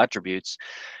philosophical attributes,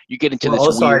 you get into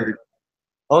this weird...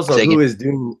 Also, who is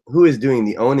doing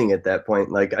the owning at that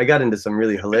point? Like, I got into some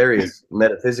really hilarious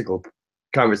metaphysical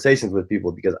conversations with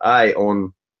people because I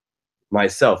own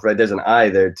myself, right? There's an I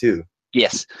there too.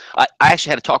 Yes, I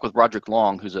actually had a talk with Roderick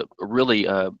Long, who's a really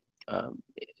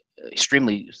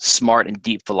extremely smart and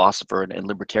deep philosopher and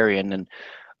libertarian, and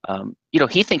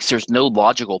he thinks there's no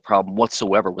logical problem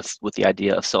whatsoever with the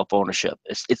idea of self-ownership.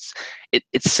 It's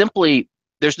simply,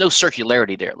 there's no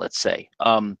circularity there, let's say,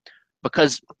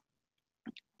 because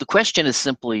the question is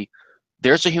simply,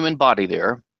 there's a human body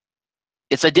there.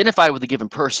 It's identified with a given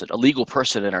person, a legal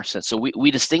person in our sense. So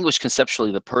we distinguish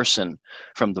conceptually the person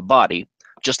from the body,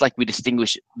 just like we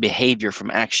distinguish behavior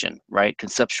from action, right,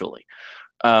 conceptually.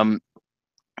 The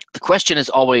question is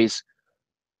always,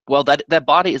 well, that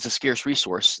body is a scarce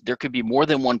resource. There could be more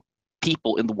than one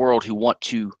people in the world who want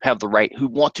to have the right, who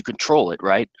want to control it,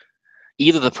 right?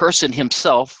 Either the person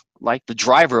himself, like the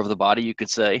driver of the body, you could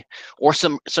say, or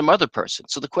some other person.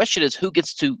 So the question is, who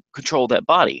gets to control that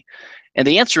body? And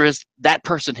the answer is that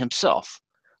person himself.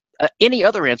 Any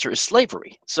other answer is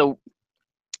slavery. So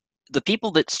the people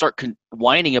that start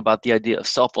whining about the idea of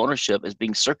self-ownership as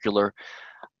being circular,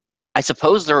 I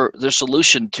suppose their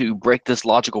solution to break this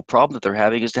logical problem that they're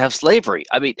having is to have slavery.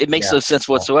 I mean, it makes no sense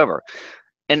whatsoever.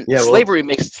 And slavery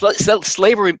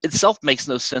itself makes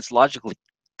no sense logically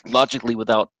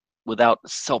without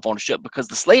self-ownership, because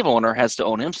the slave owner has to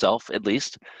own himself at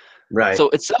least. Right. So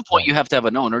at some point you have to have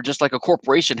an owner, just like a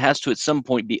corporation has to at some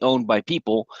point be owned by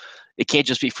people. It can't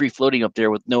just be free floating up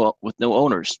there with no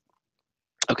owners.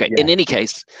 Okay. Yeah. In any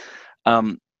case,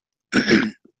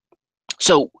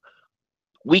 so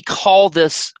we call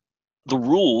this the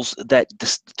rules that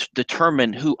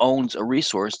determine who owns a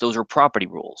resource. Those are property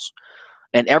rules.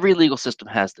 And every legal system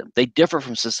has them. They differ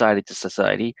from society to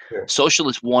society. Sure.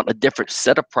 Socialists want a different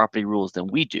set of property rules than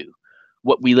we do.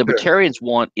 What we libertarians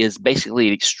want is basically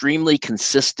an extremely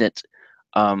consistent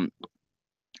and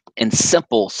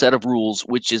simple set of rules,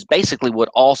 which is basically what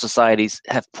all societies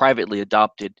have privately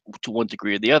adopted to one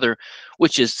degree or the other,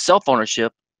 which is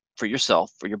self-ownership for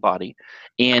yourself, for your body.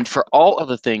 And for all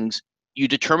other things, you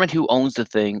determine who owns the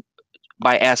thing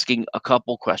by asking a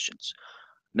couple questions.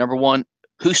 Number one,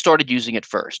 who started using it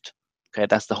first? Okay,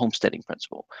 that's the homesteading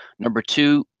principle. Number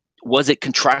two, was it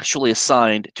contractually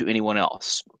assigned to anyone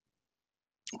else?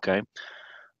 Okay.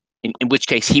 In which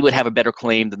case he would have a better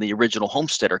claim than the original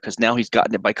homesteader because now he's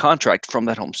gotten it by contract from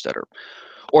that homesteader.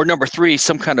 Or number three,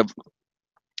 some kind of,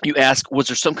 you ask, was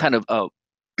there some kind of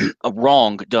a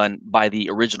wrong done by the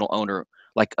original owner,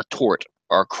 like a tort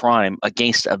or a crime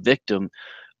against a victim,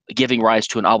 giving rise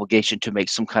to an obligation to make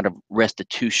some kind of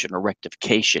restitution or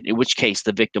rectification, in which case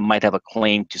the victim might have a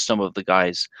claim to some of the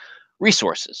guy's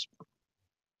resources.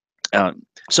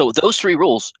 So those three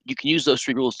rules, you can use those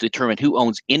three rules to determine who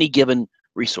owns any given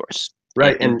resource.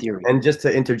 Right, in theory. And just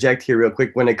to interject here real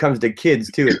quick, when it comes to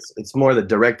kids too, it's more the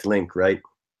direct link, right?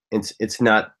 It's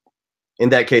not, in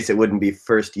that case, it wouldn't be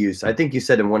first use. I think you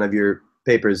said in one of your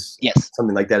papers, yes,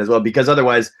 something like that as well, because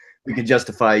otherwise we could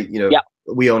justify, yeah,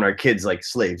 we own our kids like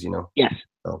slaves, Yes.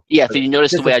 So, yeah, if you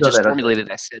notice the way I just formulated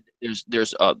it, I said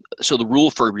so the rule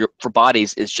for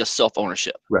bodies is just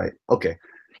self-ownership. Right. Okay.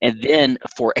 And then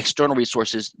for external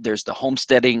resources, there's the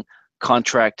homesteading,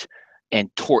 contract,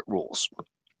 and tort rules.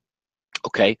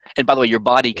 Okay. And by the way, your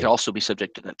body can also be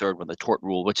subject to the third one, the tort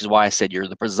rule, which is why I said you're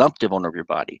the presumptive owner of your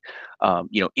body.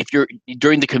 If you're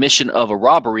during the commission of a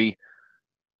robbery,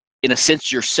 in a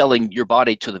sense, you're selling your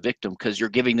body to the victim because you're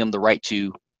giving them the right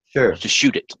to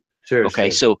shoot it. Sure. Okay.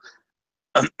 So,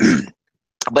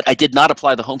 but I did not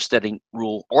apply the homesteading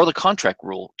rule or the contract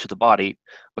rule to the body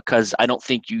because I don't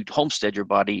think you homestead your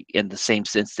body in the same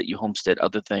sense that you homestead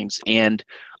other things. And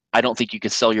I don't think you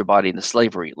can sell your body into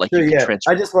slavery like you can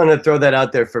transfer. I just want to throw that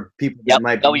out there for people that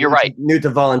might be you're right. new to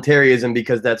voluntarism,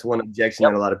 because that's one objection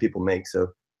that a lot of people make.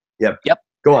 So,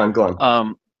 Go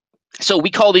on. So we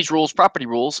call these rules property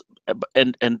rules,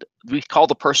 and we call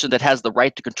the person that has the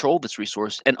right to control this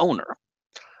resource an owner.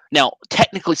 Now,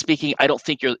 technically speaking, I don't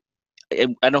think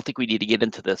we need to get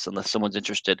into this unless someone's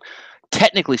interested.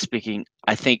 Technically speaking,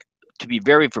 I think, to be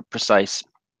very precise,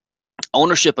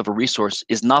 ownership of a resource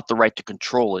is not the right to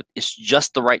control it. It's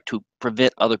just the right to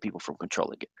prevent other people from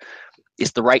controlling it.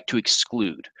 It's the right to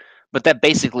exclude. But that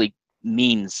basically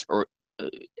means or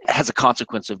has a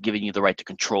consequence of giving you the right to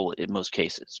control it in most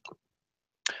cases.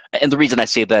 And the reason I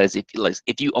say that is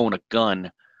if you own a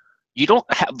gun, you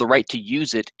don't have the right to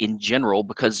use it in general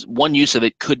because one use of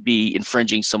it could be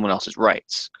infringing someone else's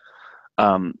rights.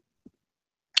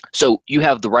 So you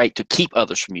have the right to keep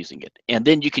others from using it. And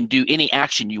then you can do any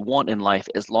action you want in life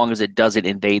as long as it doesn't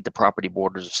invade the property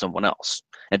borders of someone else.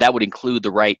 And that would include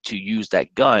the right to use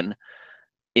that gun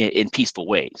in peaceful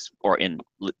ways or in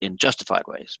justified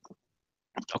ways.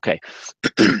 Okay.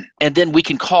 And then we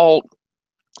can call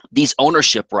these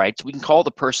ownership rights, we can call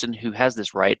the person who has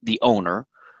this right the owner.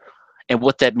 And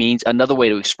what that means, another way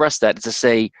to express that is to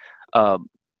say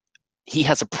he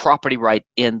has a property right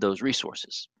in those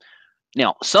resources.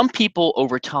 Now, some people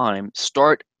over time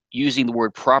start using the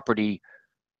word property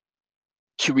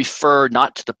to refer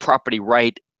not to the property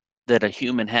right that a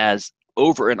human has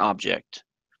over an object.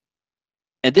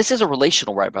 And this is a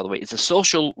relational right, by the way. It's a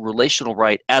social relational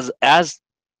right as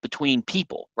between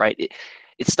people, right?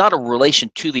 It's not a relation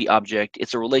to the object.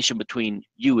 It's a relation between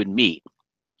you and me.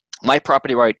 My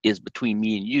property right is between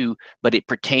me and you, but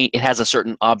it has a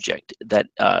certain object that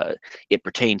it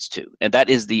pertains to, and that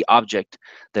is the object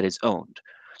that is owned.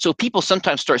 So people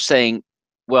sometimes start saying,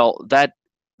 well, that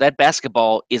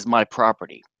basketball is my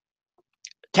property.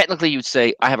 Technically, you'd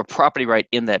say, I have a property right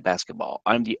in that basketball.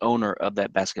 I'm the owner of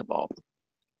that basketball.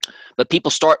 But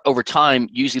people start over time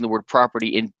using the word property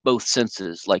in both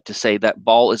senses, like to say that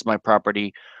ball is my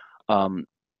property.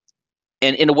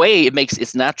 And in a way,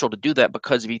 it's natural to do that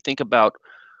because if you think about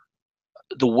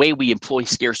the way we employ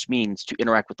scarce means to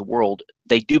interact with the world,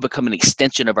 they do become an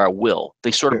extension of our will.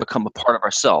 They sort of become a part of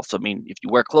ourselves. I mean, if you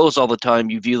wear clothes all the time,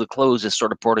 you view the clothes as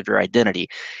sort of part of your identity.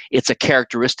 It's a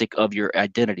characteristic of your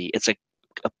identity. It's a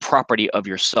property of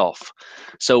yourself.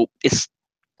 So it's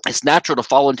natural to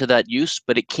fall into that use,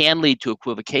 but it can lead to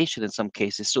equivocation in some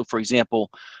cases. So, for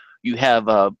example, you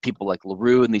have people like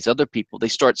LaRue and these other people. They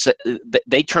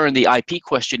turn the IP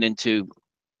question into,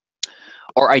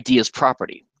 are ideas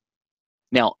property?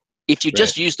 Now, if you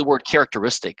just use the word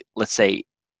characteristic, let's say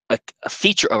a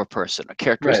feature of a person, a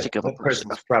characteristic of a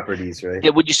person's properties, right?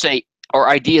 Yeah, would you say, are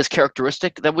ideas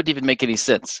characteristic? That wouldn't even make any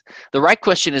sense. The right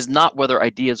question is not whether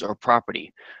ideas are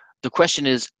property. The question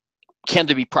is, can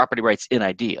there be property rights in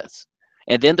ideas?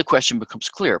 And then the question becomes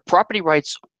clear. Property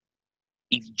rights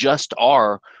just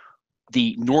are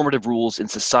the normative rules in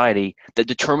society that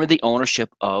determine the ownership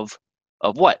of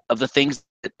what? Of the things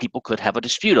that people could have a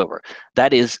dispute over.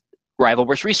 That is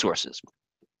rivalrous resources.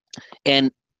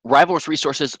 And rivalrous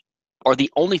resources are the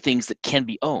only things that can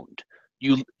be owned.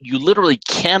 You literally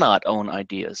cannot own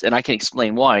ideas, and I can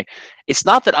explain why. It's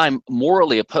not that I'm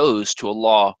morally opposed to a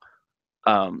law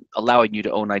allowing you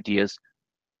to own ideas.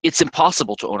 it's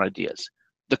impossible to own ideas.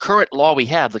 The current law we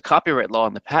have, the copyright law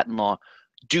and the patent law,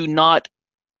 do not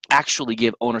actually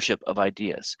give ownership of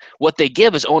ideas. What they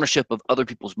give is ownership of other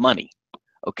people's money,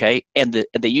 okay? And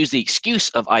they use the excuse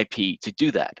of IP to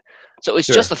do that. So it's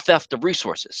just a theft of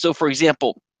resources. So for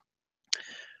example,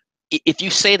 if you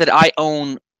say that I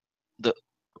own the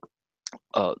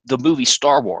movie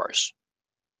Star Wars,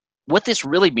 what this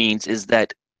really means is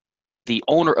that the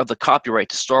owner of the copyright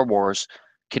to Star Wars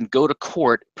can go to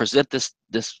court, present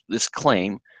this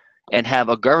claim, and have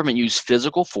a government use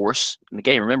physical force. And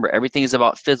again, remember, everything is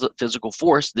about physical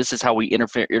force. This is how we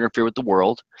interfere with the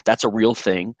world. That's a real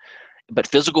thing. But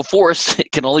physical force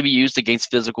can only be used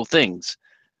against physical things.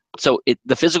 So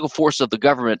the physical force of the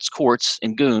government's courts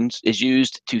and goons is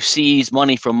used to seize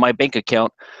money from my bank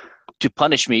account to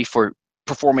punish me for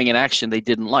performing an action they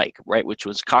didn't like, right? Which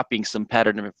was copying some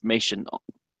pattern of information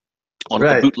on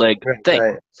a bootleg thing.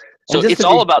 Right. So it's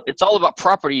all about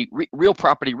property, real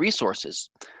property resources.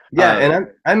 Yeah, and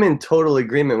I'm in total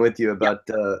agreement with you about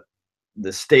the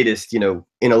statist,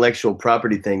 intellectual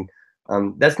property thing.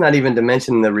 That's not even to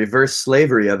mention the reverse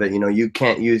slavery of it. You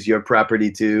can't use your property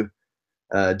to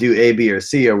do A, B, or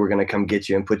C, or we're going to come get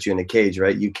you and put you in a cage,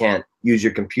 right? You can't use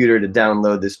your computer to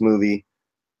download this movie.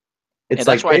 It's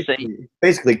like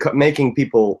basically making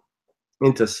people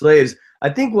into slaves. I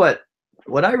think what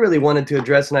I really wanted to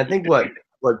address, and I think what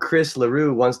Chris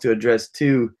LaRue wants to address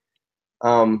too,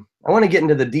 I want to get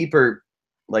into the deeper,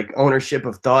 like, ownership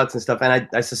of thoughts and stuff. And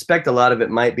I suspect a lot of it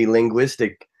might be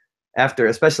linguistic,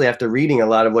 especially after reading a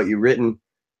lot of what you've written.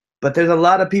 But there's a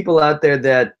lot of people out there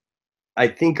that I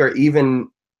think are even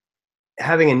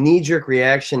having a knee-jerk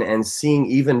reaction and seeing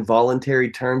even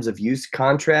voluntary terms of use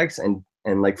contracts and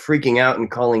like freaking out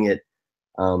and calling it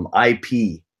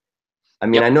IP. I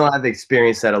mean, I know I've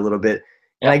experienced that a little bit.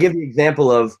 And I give the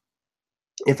example of,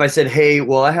 if I said, hey,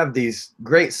 well, I have these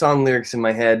great song lyrics in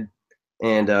my head,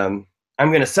 and I'm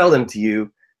going to sell them to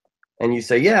you, and you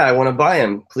say, yeah, I want to buy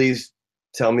them. Please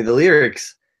tell me the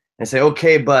lyrics. And I say,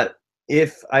 okay, but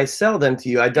if I sell them to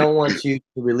you, I don't want you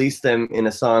to release them in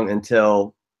a song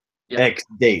until X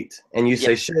date. And you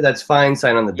say, sure, that's fine,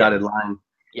 sign on the dotted line.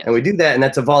 And we do that, and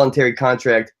that's a voluntary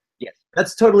contract.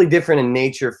 That's totally different in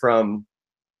nature from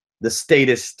the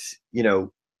statist,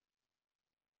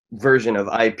 version of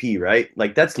IP, right?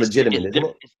 Like, that's legitimate, isn't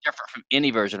it? It's different from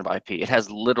any version of IP. It has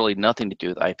literally nothing to do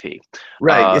with IP.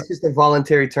 Right. It's just a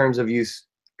voluntary terms of use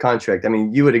contract. I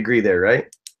mean, you would agree there, right?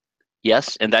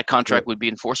 Yes, and that contract would be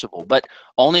enforceable, but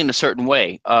only in a certain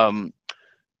way.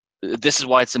 This is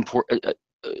why it's important.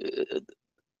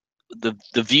 The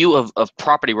view of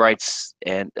property rights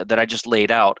and that I just laid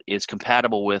out is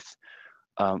compatible with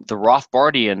the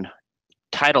Rothbardian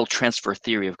title transfer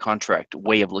theory of contract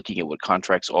way of looking at what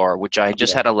contracts are, which I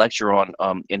just had a lecture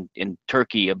on in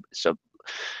Turkey. So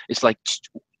it's like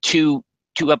two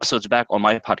episodes back on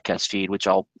my podcast feed, which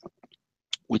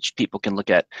people can look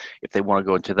at if they want to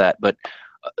go into that. But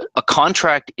a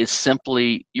contract is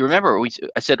simply, you remember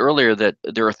I said earlier that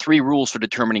there are 3 rules for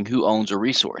determining who owns a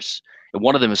resource, and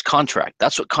one of them is contract.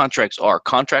 That's what contracts are.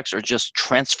 Contracts are just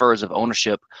transfers of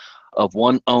ownership of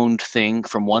one owned thing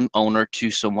from one owner to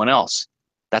someone else.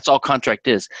 That's all contract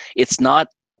is. It's not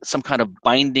some kind of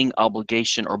binding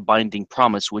obligation or binding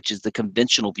promise, which is the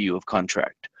conventional view of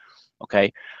contract.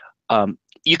 Okay,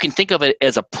 you can think of it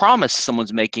as a promise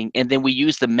someone's making, and then we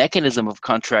use the mechanism of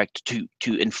contract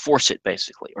to enforce it,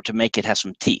 basically, or to make it have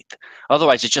some teeth.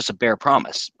 Otherwise, it's just a bare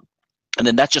promise, and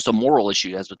then that's just a moral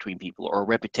issue as between people, or a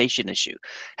reputation issue.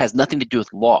 Has nothing to do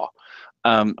with law.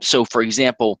 So, for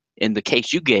example, in the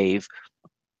case you gave,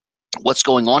 what's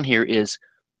going on here is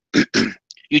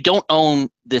you don't own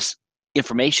this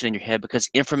information in your head because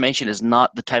information is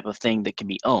not the type of thing that can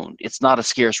be owned. It's not a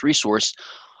scarce resource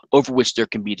over which there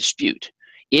can be dispute.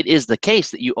 It is the case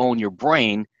that you own your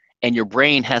brain, and your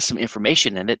brain has some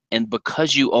information in it, and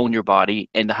because you own your body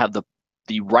and have the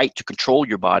right to control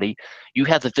your body, you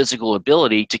have the physical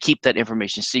ability to keep that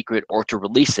information secret or to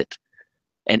release it.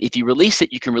 And if you release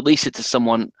it, you can release it to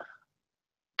someone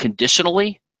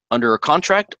conditionally under a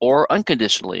contract or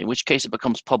unconditionally, in which case it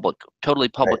becomes public, totally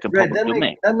public and public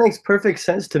domain. That makes perfect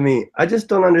sense to me. I just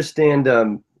don't understand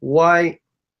why,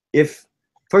 if,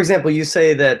 for example, you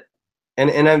say that,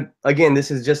 and I'm, again,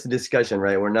 this is just a discussion,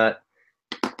 right?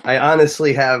 I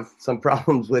honestly have some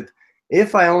problems with,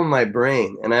 if I own my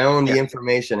brain and I own the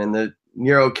information and the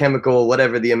neurochemical,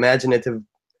 whatever, the imaginative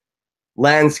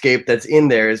landscape that's in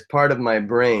there is part of my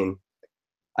brain,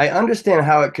 I understand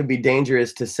how it could be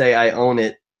dangerous to say I own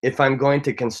it if I'm going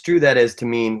to construe that as to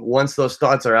mean once those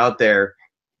thoughts are out there,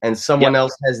 and someone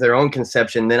else has their own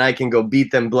conception, then I can go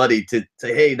beat them bloody to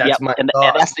say, hey, that's my thought.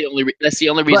 And that's the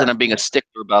only reason I'm being a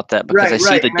stickler about that, because I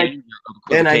see the danger of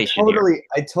equivocation here.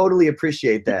 I totally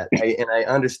appreciate that, and I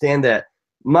understand that.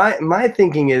 My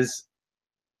thinking is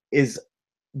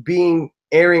being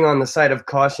erring on the side of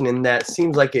caution, and that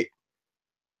seems like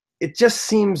it just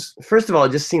seems, first of all,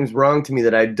 it just seems wrong to me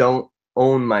that I don't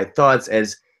own my thoughts.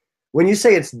 As when you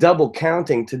say it's double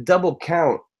counting, to double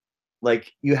count,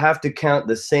 like you have to count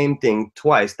the same thing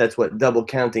twice. That's what double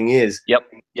counting is. Yep.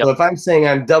 So if I'm saying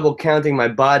I'm double counting my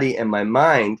body and my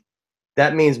mind,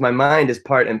 that means my mind is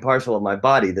part and parcel of my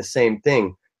body, the same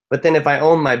thing. But then if I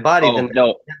own my body, then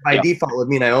by default would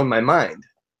mean I own my mind.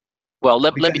 Well,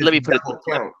 let me put it.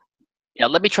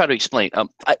 Let me try to explain.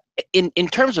 In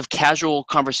terms of casual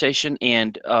conversation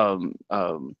and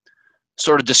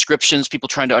sort of descriptions, people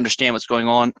trying to understand what's going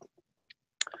on,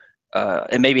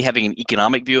 and maybe having an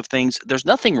economic view of things, there's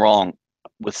nothing wrong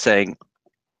with saying,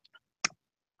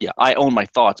 yeah, I own my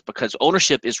thoughts, because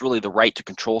ownership is really the right to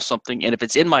control something. And if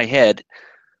it's in my head,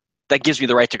 that gives me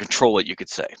the right to control it, you could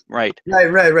say, right?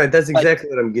 Right. That's exactly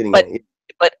what I'm getting at.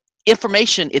 But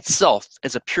information itself,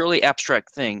 as a purely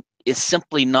abstract thing, is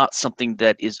simply not something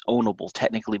that is ownable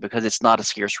technically, because it's not a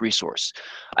scarce resource.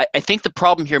 I think the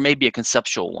problem here may be a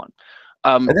conceptual one.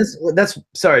 And that's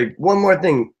sorry, one more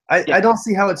thing. I don't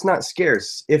see how it's not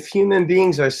scarce. If human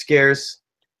beings are scarce,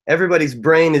 everybody's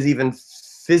brain is even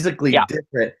physically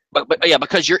different. But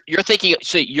because you're thinking,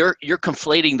 so you're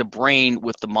conflating the brain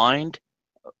with the mind.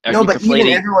 No, but even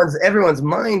everyone's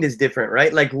mind is different,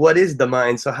 right? Like, what is the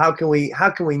mind? So how can we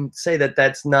say that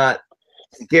that's not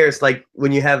scarce? Like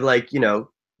when you have, like, you know,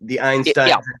 the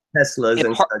Einsteins and Teslas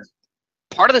and such.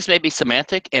 Part of this may be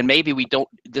semantic, and maybe we don't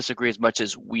disagree as much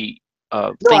as we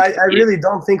no, I really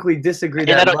don't think we disagree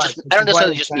that much. I don't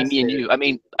necessarily just mean me and you. I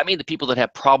mean the people that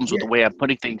have problems with the way I'm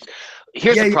putting things.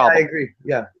 Here's the problem. I agree.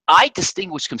 Yeah. I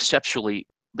distinguish conceptually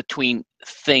between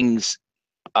things,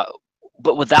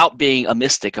 but without being a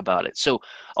mystic about it. So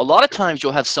a lot of times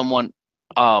you'll have someone,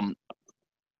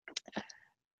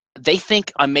 they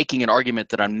think I'm making an argument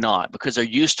that I'm not, because they're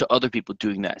used to other people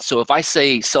doing that. So if I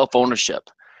say self-ownership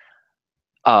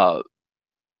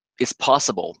is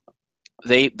possible,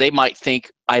 they might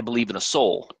think I believe in a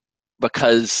soul,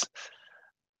 because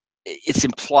it's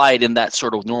implied in that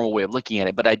sort of normal way of looking at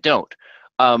it, but I don't.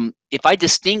 If I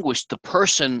distinguish the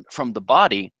person from the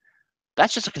body,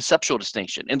 that's just a conceptual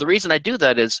distinction. And the reason I do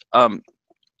that is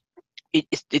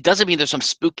it doesn't mean there's some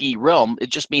spooky realm. It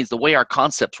just means the way our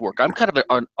concepts work. I'm kind of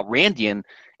a Randian,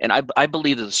 and I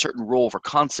believe there's a certain role for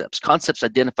concepts. Concepts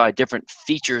identify different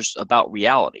features about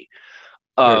reality.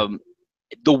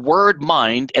 The word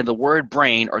mind and the word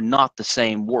brain are not the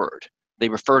same word. They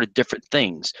refer to different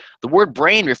things. The word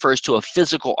brain refers to a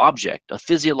physical object, a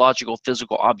physiological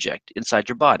physical object inside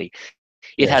your body.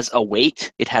 It has a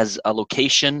weight, it has a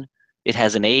location, it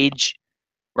has an age,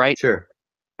 right? Sure.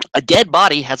 A dead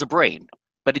body has a brain,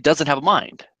 but it doesn't have a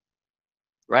mind,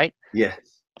 right? Yes.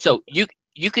 So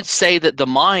you could say that the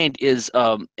mind is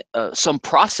some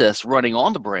process running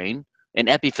on the brain, an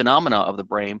epiphenomena of the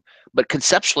brain, but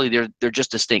conceptually they're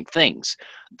just distinct things.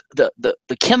 The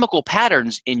chemical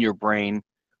patterns in your brain,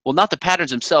 well, not the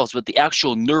patterns themselves, but the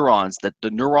actual neurons, that the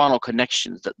neuronal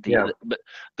connections,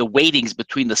 the weightings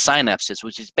between the synapses,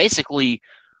 which is basically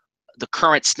the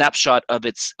current snapshot of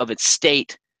its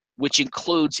state, which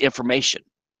includes information.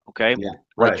 Okay,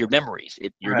 like your memories,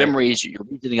 your memories, your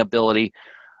reasoning ability.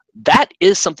 That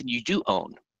is something you do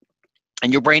own.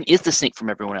 And your brain is distinct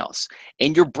from everyone else.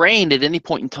 And your brain at any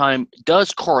point in time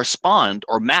does correspond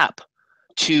or map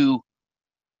to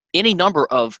any number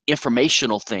of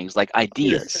informational things like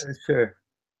ideas. Sure.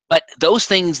 But those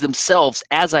things themselves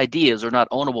as ideas are not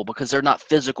ownable, because they're not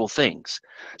physical things.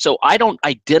 So I don't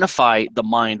identify the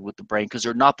mind with the brain, because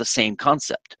they're not the same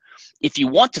concept. If you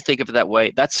want to think of it that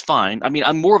way, that's fine. I mean,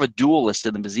 I'm more of a dualist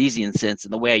in the Misesian sense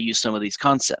in the way I use some of these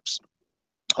concepts.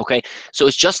 Okay, so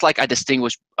it's just like I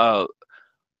distinguish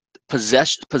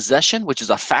possession, which is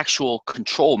a factual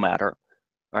control matter,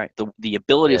 right? The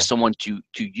ability of someone to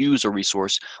use a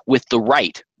resource, with the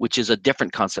right, which is a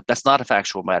different concept. That's not a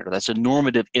factual matter. That's a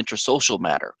normative intersocial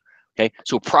matter. Okay,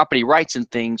 so property rights and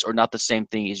things are not the same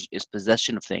thing as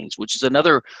possession of things, which is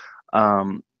another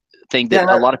thing that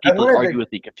a lot of people argue with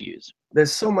and confuse.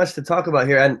 There's so much to talk about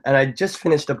here, and I just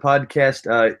finished a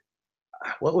podcast.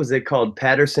 What was it called?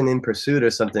 Patterson in Pursuit or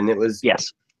something. It was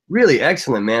really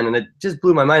excellent, man, and it just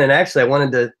blew my mind. And actually, I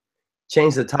wanted to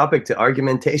change the topic to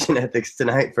argumentation ethics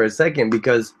tonight for a second,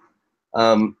 because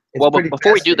before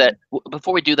we do that,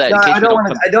 no, I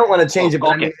don't want to change it, but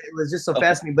I mean, it was just so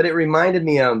fascinating. But it reminded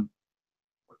me.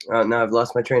 Now I've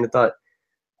lost my train of thought.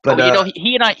 But Oh, you know,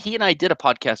 he and I did a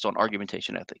podcast on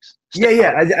argumentation ethics.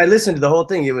 yeah, I listened to the whole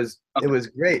thing. It was Okay.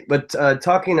 great. But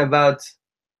talking about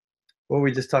what were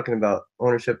we just talking about?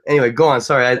 Ownership. Anyway, go on.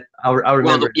 Sorry, I'll Well,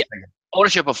 remember in a second.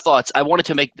 ownership of thoughts. I wanted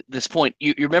to make this point.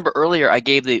 You remember earlier I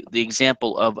gave the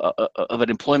example of an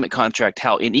employment contract,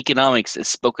 how in economics it's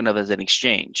spoken of as an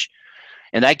exchange,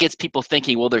 and that gets people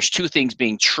thinking. Well, there's two things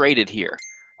being traded here.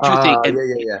 Two things and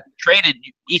Yeah. traded.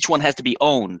 Each one has to be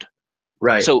owned.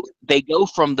 Right. So they go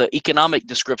from the economic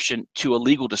description to a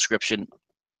legal description,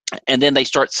 and then they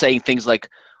start saying things like,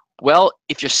 "Well,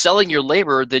 if you're selling your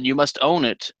labor, then you must own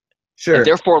it." And Sure.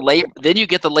 therefore, then you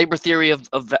get the labor theory of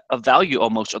value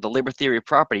almost, or the labor theory of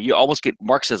property. You almost get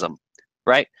Marxism,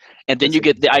 right? And then That's you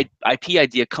get the interesting. IP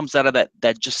idea comes out of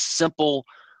that just simple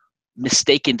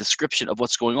mistaken description of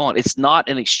what's going on. It's not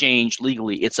an exchange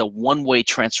legally. It's a one-way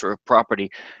transfer of property.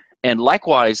 And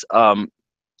likewise,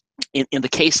 in the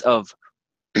case of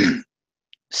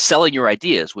selling your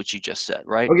ideas, which you just said,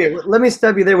 right? Okay, let me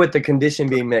stop you there with the condition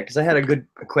being met, because I had a good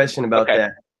question about Okay.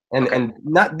 that. And Okay.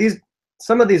 not these.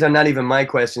 Some of these are not even my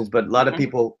questions, but a lot of Mhm.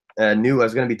 people knew I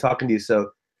was going to be talking to you.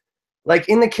 So, like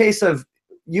in the case of,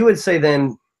 you would say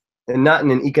then, and not in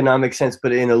an economic sense,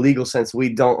 but in a legal sense, we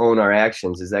don't own our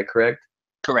actions. Is that correct?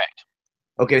 Correct.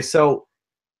 Okay, so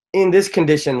in this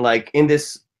condition, like in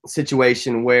this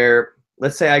situation where,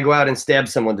 let's say I go out and stab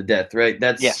someone to death, right?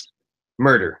 That's Yes.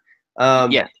 murder.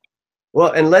 Yes.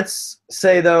 Well, and let's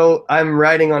say though I'm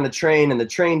riding on a train and the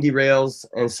train derails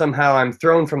and somehow I'm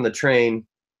thrown from the train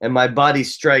and my body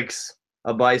strikes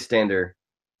a bystander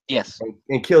Yes.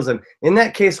 and kills him. In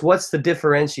that case, what's the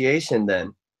differentiation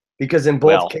then? Because in both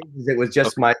Well. cases, it was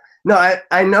just Okay. my. No,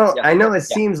 I know, Yeah. I know. It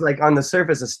Yeah. seems like on the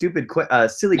surface a stupid,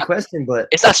 silly Yeah. question, but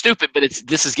It's not stupid, but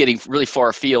this is getting really far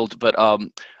afield. But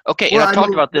okay, and well, I've I talked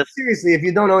mean, about but this. seriously, if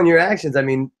you don't own your actions, I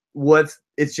mean, what's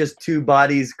it's just two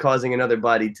bodies causing another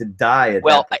body to die at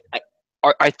Well, that point.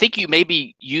 I think you may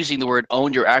be using the word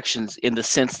own your actions in the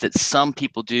sense that some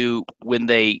people do when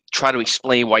they try to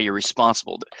explain why you're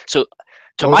responsible. So,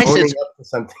 to my Owning sense, up to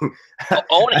something.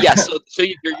 own it. Yes. So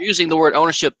you're using the word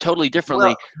ownership totally Well,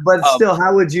 differently. but Um, still,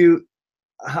 how would you,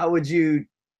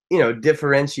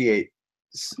 differentiate?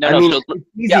 no, I no. mean, So it's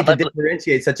yeah, easy to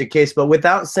differentiate such a case, but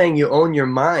without saying you own your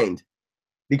mind,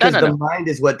 no, because no, the no. mind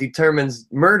is what determines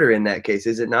murder in that case,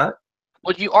 is it not?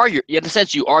 Well, you are in a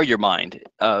sense, you are your mind.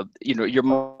 Your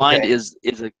mind Okay.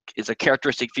 is a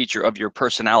characteristic feature of your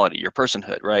personality, your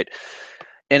personhood, right?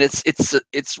 And it's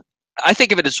I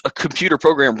think of it as a computer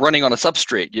program running on a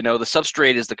substrate. The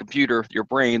substrate is the computer, your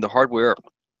brain, the hardware,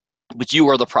 but you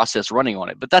are the process running on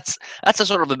it. But that's a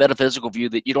sort of a metaphysical view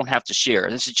that you don't have to share.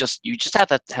 This is just you just have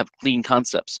to have clean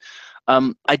concepts.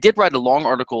 I did write a long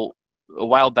article a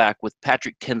while back with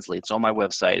Patrick Tinsley. It's on my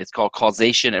website. It's called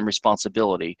Causation and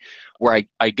Responsibility, where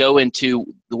I go into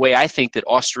the way I think that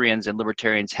Austrians and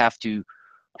libertarians have to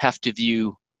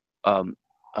view um,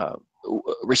 uh,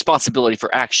 responsibility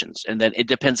for actions, and then it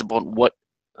depends upon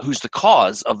who's the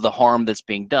cause of the harm that's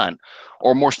being done,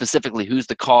 or more specifically, who's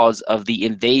the cause of the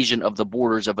invasion of the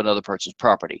borders of another person's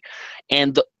property.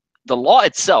 And the law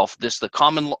itself, the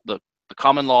common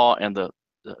law and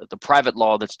the private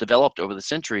law that's developed over the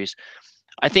centuries,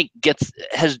 I think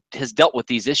has dealt with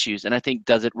these issues, and I think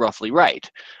does it roughly right.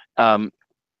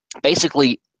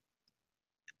 Basically,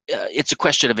 it's a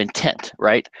question of intent,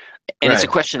 right? And it's a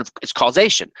Right. question of it's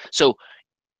causation. So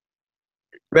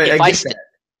Right. I if I get that.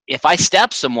 if I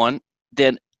stab someone,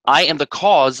 then I am the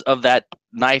cause of that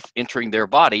knife entering their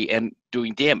body and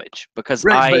doing damage because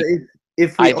Right. But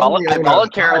if we only I own our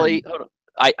voluntarily body, hold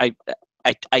on,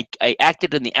 I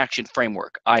acted in the action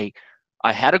framework. I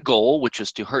had a goal, which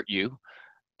was to hurt you.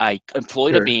 I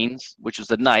employed a sure, means, which was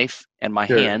the knife and my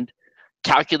sure. hand,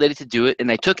 calculated to do it,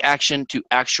 and I took action to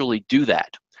actually do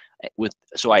that.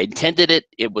 So I intended it.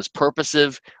 It was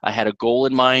purposive. I had a goal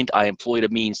in mind. I employed a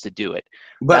means to do it.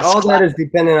 But That's all that is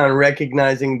dependent on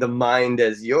recognizing the mind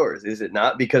as yours, is it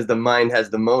not? Because the mind has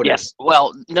the motive. yes.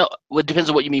 Well, no. It depends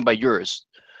on what you mean by yours.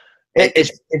 It,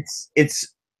 It's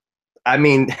it's. I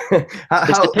mean, it's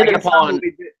how I dependent guess how upon.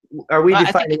 are we I think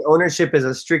defining ownership as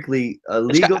a strictly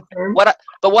it's got legal term?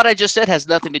 what I just said has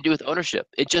nothing to do with ownership.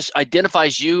 It just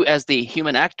identifies you as the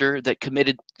human actor that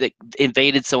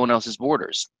invaded someone else's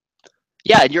borders.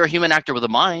 Yeah, and you're a human actor with a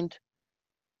mind,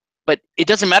 but it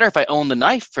doesn't matter if I own the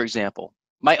knife, for example.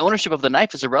 My ownership of the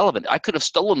knife is irrelevant. I could have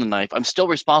stolen the knife. I'm still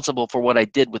responsible for what I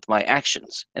did with my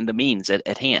actions and the means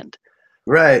at hand.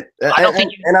 Right. I don't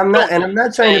think you And I'm not don't and I'm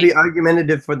not trying to say, be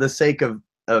argumentative for the sake of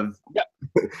yep,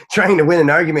 trying to win an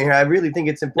argument here. I really think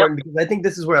it's yep, important because I think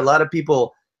this is where a lot of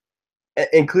people,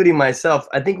 including myself,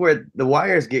 I think where the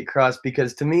wires get crossed,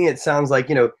 because to me it sounds like,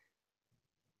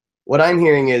 what I'm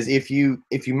hearing is if you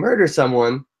murder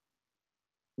someone,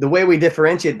 the way we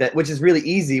differentiate that, which is really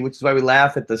easy, which is why we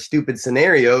laugh at the stupid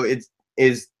scenario,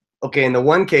 is okay. In the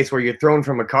one case where you're thrown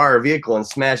from a car or vehicle and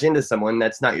smash into someone,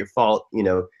 that's not your fault. You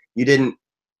know, you didn't.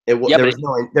 Yeah,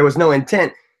 There was no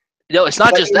intent. no, it's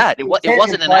not But just that. It intent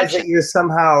wasn't an implies that action. you're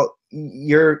somehow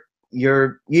you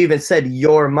even said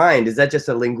your mind. Is that just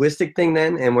a linguistic thing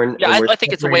then? And we're I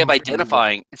think it's a way of separating from the-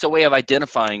 identifying. It's a way of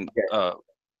identifying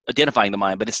identifying the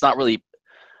mind, but it's not really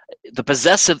the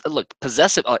possessive. Look,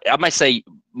 possessive. I might say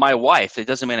my wife. It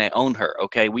doesn't mean I own her.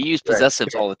 Okay, we use Right,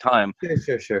 possessives sure. all the time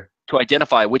Sure. to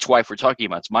identify which wife we're talking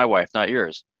about. It's my wife, not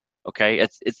yours. Okay,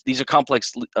 it's these are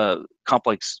complex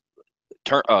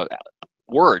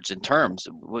words and terms.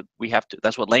 What we have to.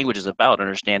 That's what language is about.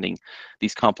 Understanding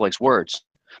these complex words.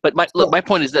 But my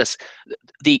point is this: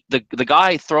 the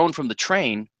guy thrown from the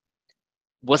train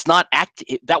was not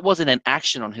that wasn't an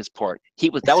action on his part.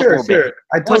 That was more Sure.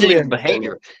 I that wasn't totally even understand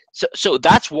behavior. that. So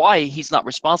that's why he's not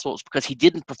responsible. It's because he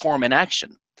didn't perform an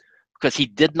action, because he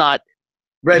did not.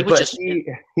 Right, He was but just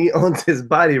he owns his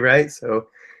body, right? So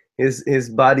his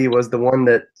body was the one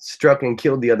that struck and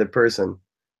killed the other person.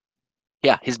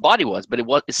 yeah, his body was, but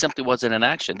it simply wasn't an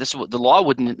action. This is what the law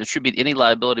wouldn't attribute any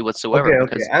liability whatsoever, Okay.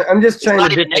 because I'm just it's trying not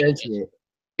to even negligence. differentiate.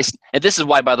 And this is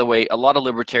why, by the way, a lot of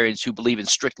libertarians who believe in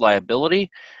strict liability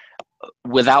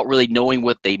without really knowing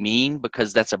what they mean,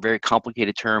 because that's a very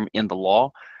complicated term in the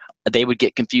law, they would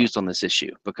get confused on this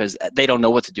issue because they don't know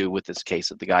what to do with this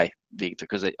case of the guy being,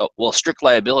 because strict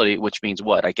liability, which means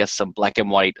what? I guess some black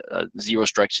and white, zero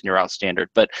strikes and you're out standard.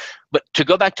 But to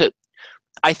go back to,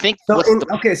 I think So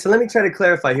so let me try to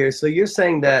clarify here. So you're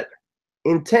saying that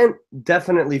intent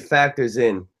definitely factors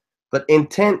in, but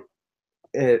intent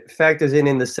factors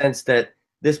in the sense that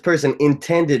this person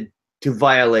intended to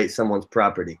violate someone's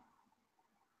property.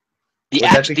 the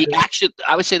action,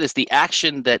 I would say this: the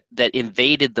action that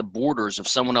invaded the borders of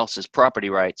someone else's property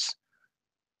rights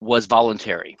was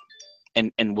voluntary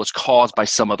and was caused by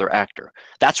some other actor.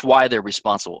 That's why they're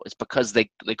responsible. It's because they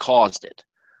caused it.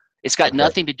 It's got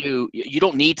nothing to do. You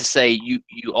don't need to say you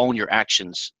own your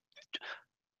actions.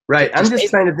 Right. I'm just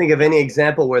trying to think of any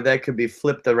example where that could be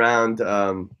flipped around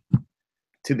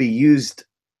to be used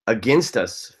against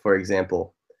us, for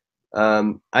example.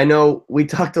 I know we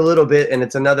talked a little bit, and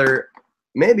it's another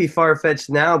maybe far-fetched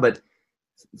now, but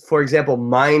for example,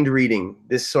 mind reading,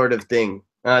 this sort of thing.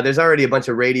 There's already a bunch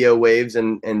of radio waves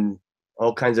and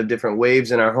all kinds of different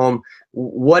waves in our home.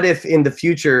 What if in the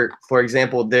future, for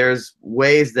example, there's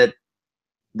ways that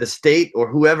the state or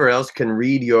whoever else can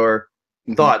read your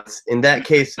thoughts? In that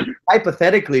case,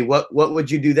 hypothetically, what would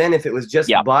you do then if it was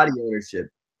just body ownership?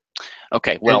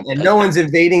 Okay, well, and no one's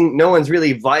invading, no one's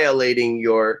really violating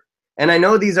your. And I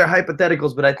know these are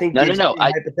hypotheticals, but I think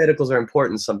hypotheticals are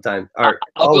important sometimes.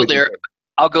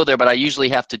 I'll go there, but I usually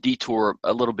have to detour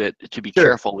a little bit to be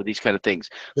careful with these kind of things.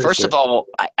 First of all,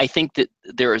 I think that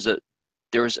there's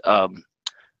I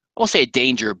won't say a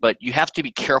danger, but you have to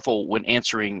be careful when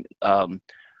answering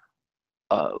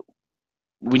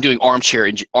when doing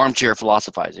armchair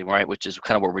philosophizing, right? Which is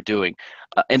kind of what we're doing.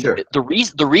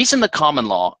 The reason the common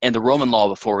law and the Roman law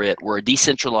before it were a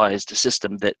decentralized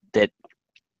system that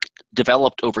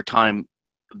developed over time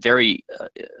very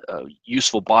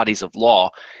useful bodies of law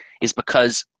is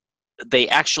because they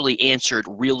actually answered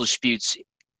real disputes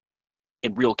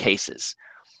in real cases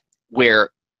where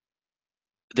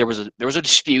there was a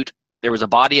dispute, there was a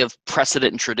body of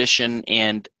precedent and tradition,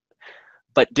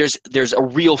 but there's a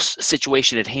real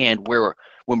situation at hand where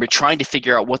when we're trying to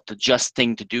figure out what the just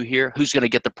thing to do here, who's going to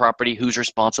get the property, who's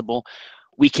responsible,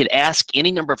 we can ask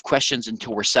any number of questions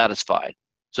until we're satisfied.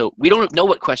 So we don't know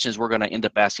what questions we're going to end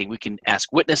up asking. We can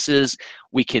ask witnesses.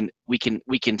 We can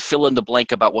fill in the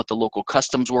blank about what the local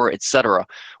customs were, etc.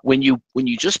 When you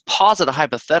just posit a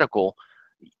hypothetical,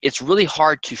 it's really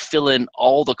hard to fill in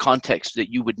all the context that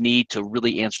you would need to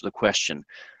really answer the question.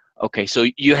 Okay, so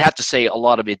you have to say a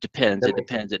lot of it depends. It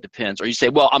depends. Or you say,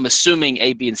 well, I'm assuming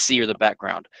A, B, and C are the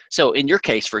background. So in your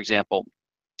case, for example,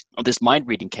 this mind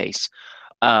reading case.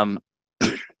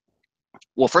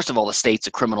 Well, first of all, the state's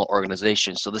a criminal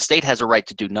organization, so the state has a right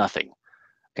to do nothing.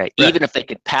 Okay, even if they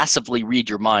could passively read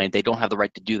your mind, they don't have the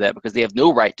right to do that because they have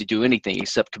no right to do anything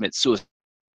except commit suicide.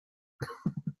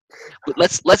 But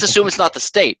let's assume it's not the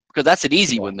state, because that's an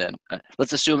easy one. Then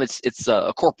let's assume it's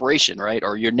a corporation, right,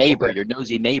 or your neighbor, your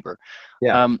nosy neighbor.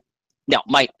 Now,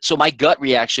 my gut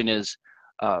reaction is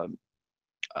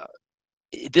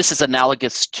this is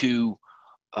analogous to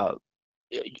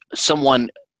someone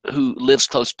who lives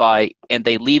close by and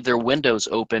they leave their windows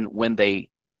open when they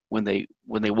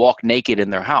walk naked in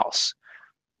their house,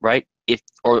 right? If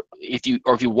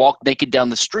you walk naked down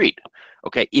the street,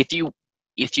 Okay, if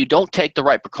you don't take the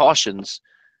right precautions,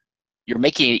 you're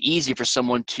making it easy for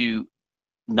someone to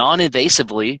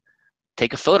non-invasively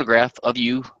take a photograph of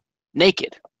you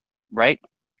naked, right?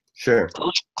 Sure.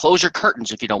 Close your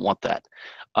curtains if you don't want that.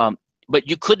 But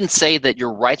you couldn't say that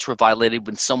your rights were violated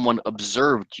when someone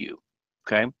observed you,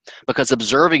 okay? Because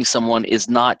observing someone is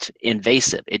not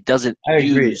invasive. It doesn't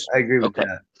use. I agree with Okay.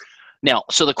 that. Now,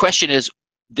 so the question is,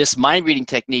 this mind reading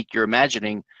technique you're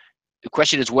imagining, the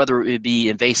question is whether it would be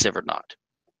invasive or not.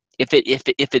 If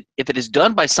it is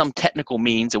done by some technical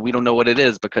means, and we don't know what it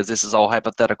is because this is all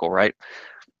hypothetical, right?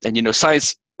 And you know,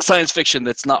 science fiction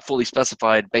that's not fully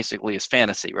specified basically is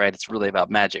fantasy, right? It's really about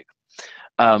magic.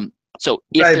 So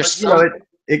if Right, there's but you know, some,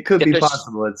 it could if be there's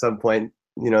possible at some point.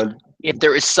 You know, if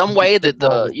there is some way that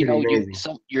technology is pretty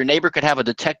amazing. your neighbor could have a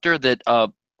detector that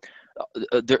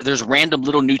there's random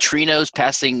little neutrinos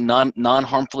passing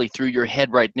non-harmfully through your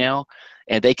head right now,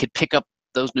 and they could pick up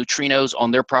those neutrinos on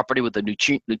their property with a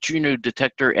neutrino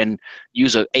detector and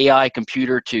use an AI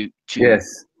computer to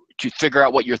Yes. figure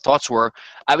out what your thoughts were.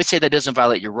 I would say that doesn't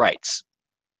violate your rights.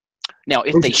 Now,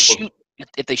 if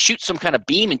they shoot some kind of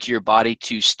beam into your body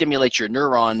to stimulate your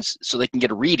neurons so they can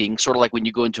get a reading, sort of like when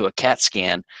you go into a CAT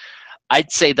scan,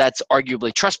 I'd say that's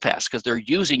arguably trespass because they're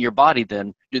using your body.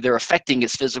 Then they're affecting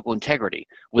its physical integrity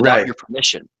without your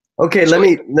permission. Okay, So let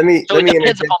me it depends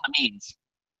interject. upon the means.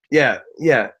 Yeah,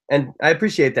 and I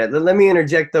appreciate that. Let me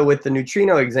interject though with the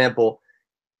neutrino example.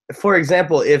 For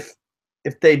example, if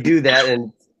they do that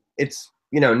and it's,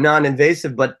 you know,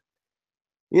 non-invasive, but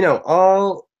you know,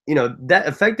 all, you know, that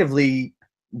effectively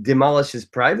demolishes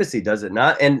privacy, does it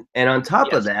not? And on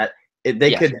top of Yes. that,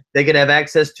 they could have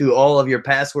access to all of your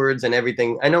passwords and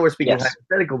everything. I know we're speaking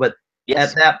hypothetical, but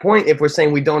at that point, if we're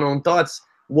saying we don't own thoughts,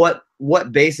 what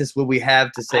basis would we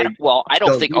have to say? I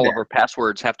don't think all that? of our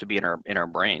passwords have to be in our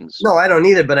brains. No, I don't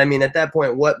either. But I mean, at that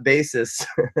point, what basis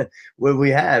would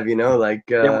we have? You know, like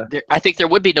I think there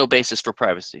would be no basis for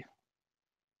privacy.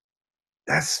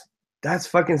 That's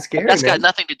fucking scary. That's man. got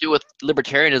nothing to do with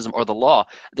libertarianism or the law.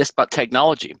 This about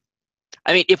technology.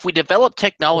 I mean, if we develop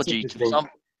technology to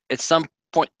some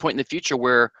point in the future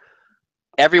where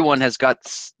everyone has got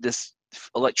this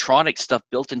electronic stuff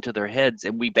built into their heads,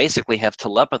 and we basically have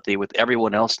telepathy with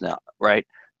everyone else now, right?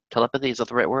 Telepathy, is that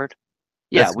the right word?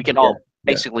 Yeah, we can all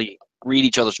basically read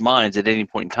each other's minds at any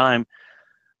point in time.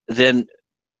 Then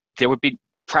there would be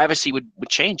privacy would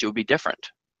change. It would be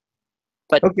different.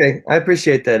 But okay, I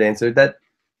appreciate that answer. But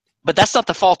that's not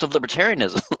the fault of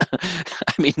libertarianism.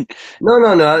 I mean, no,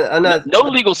 I'm not. No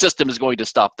legal system is going to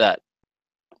stop that.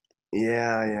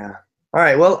 Yeah. All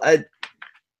right. Well,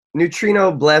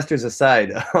 neutrino blasters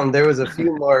aside, there was a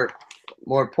few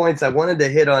more points I wanted to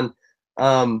hit on.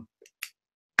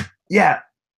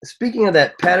 Speaking of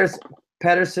that,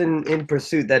 Patterson in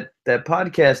Pursuit, that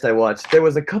podcast I watched, there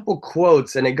was a couple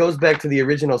quotes, and it goes back to the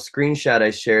original screenshot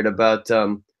I shared about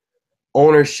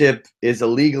ownership is a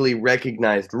legally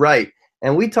recognized right.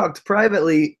 And we talked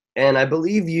privately, and I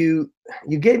believe you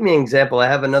gave me an example. I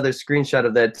have another screenshot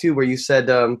of that too, where you said,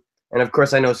 and of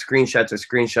course I know screenshots are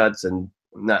screenshots, and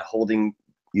I'm not holding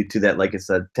you to that like it's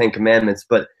the 10 Commandments,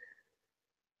 but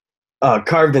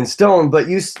carved in stone. But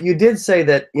you did say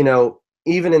that, you know,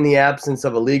 even in the absence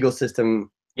of a legal system,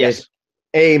 if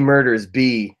A murders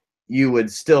B, you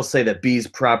would still say that B's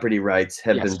property rights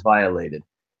have been violated.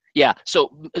 Yeah. So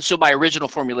my original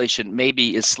formulation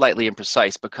maybe is slightly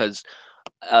imprecise because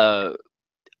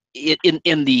in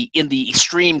the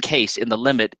extreme case, in the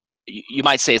limit, you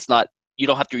might say it's not. You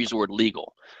don't have to use the word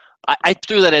legal. I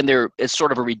threw that in there as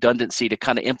sort of a redundancy to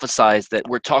kind of emphasize that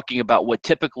we're talking about what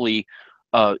typically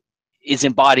is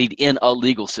embodied in a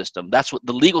legal system. That's what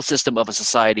the legal system of a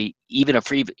society, even a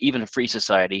free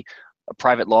society, a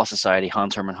private law society,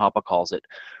 Hans Hermann Hoppe calls it.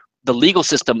 The legal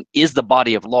system is the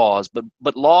body of laws,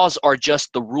 but laws are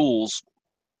just the rules.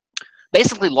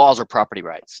 Basically, laws are property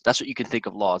rights. That's what you can think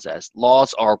of laws as.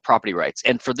 Laws are property rights.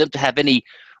 And for them to have any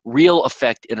real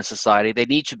effect in a society, they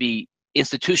need to be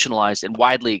institutionalized and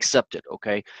widely accepted,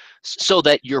 okay? So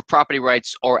that your property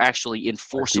rights are actually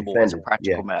enforceable as a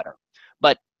practical matter.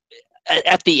 But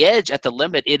at the edge, at the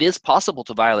limit, it is possible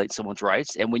to violate someone's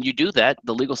rights. And when you do that,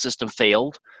 the legal system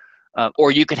failed.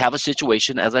 Or you could have a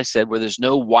situation, as I said, where there's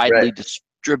no widely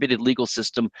distributed legal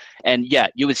system. And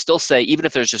you would still say, even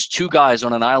if there's just two guys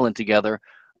on an island together,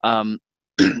 one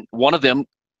of them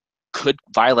could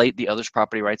violate the other's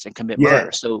property rights and commit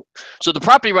murder. So the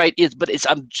property right is, but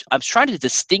I'm trying to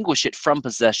distinguish it from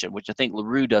possession, which I think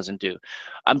LaRue doesn't do.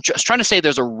 I'm just trying to say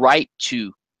there's a right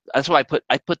to. That's why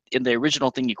I put in the original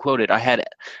thing you quoted. I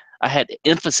had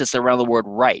emphasis around the word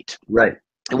right. Right.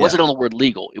 It wasn't on the word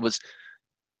legal. It was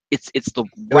it's the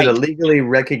It was a right. legally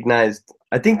recognized.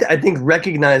 I think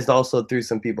recognized also threw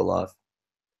some people off.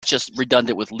 Just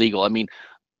redundant with legal. I mean,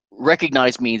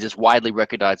 recognized means it's widely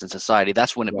recognized in society.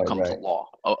 That's when it Right, becomes a right. law,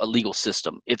 a legal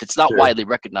system. If it's not Sure. widely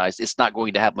recognized, it's not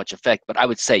going to have much effect. But I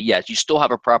would say, yes, you still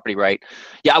have a property right.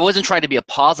 Yeah, I wasn't trying to be a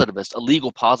positivist, a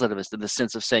legal positivist, in the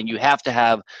sense of saying you have to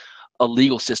have a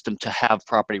legal system to have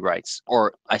property rights.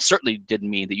 Or I certainly didn't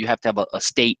mean that you have to have a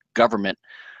state government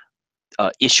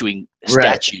issuing Right.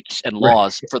 statutes and Right.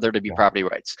 laws for there to be property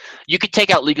rights. You could take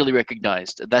out legally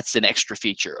recognized. That's an extra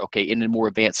feature, okay, in a more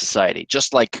advanced society.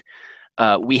 Just like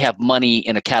we have money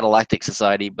in a catalactic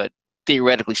society, but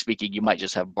theoretically speaking, you might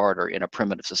just have barter in a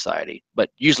primitive society. But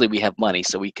usually we have money,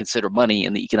 so we consider money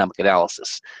in the economic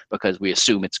analysis because we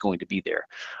assume it's going to be there.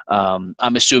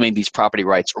 I'm assuming these property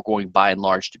rights are going by and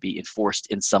large to be enforced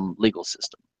in some legal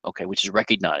system, okay, which is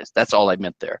recognized. That's all I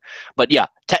meant there. But yeah,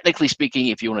 technically speaking,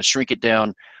 if you want to shrink it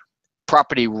down,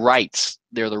 property rights,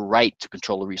 they're the right to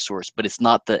control a resource, but it's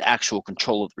not the actual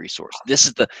control of the resource.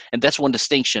 And that's one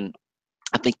distinction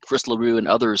I think Chris LaRue and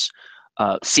others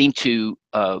seem to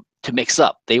mix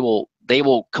up. They will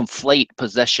conflate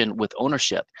possession with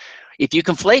ownership. If you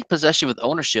conflate possession with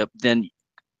ownership, then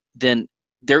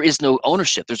there is no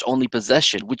ownership. There's only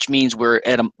possession, which means we're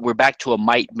back to a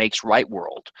might makes right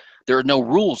world. There are no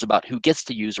rules about who gets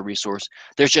to use a resource.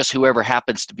 There's just whoever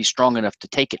happens to be strong enough to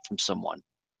take it from someone.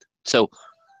 So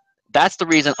that's the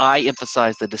reason I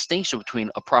emphasize the distinction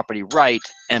between a property right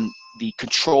and the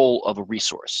control of a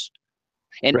resource.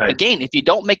 And Right. again, if you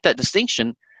don't make that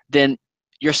distinction, then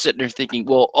you're sitting there thinking,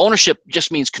 well, ownership just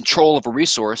means control of a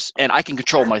resource, and I can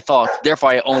control my thoughts.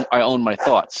 Therefore, I own my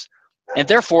thoughts, and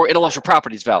therefore, intellectual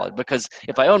property is valid because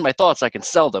if I own my thoughts, I can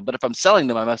sell them. But if I'm selling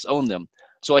them, I must own them.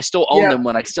 So I still own Yeah. them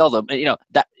when I sell them. And,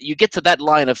 that you get to that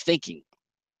line of thinking.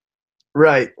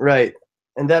 Right. Right.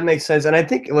 And that makes sense. And I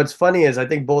think what's funny is I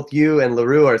think both you and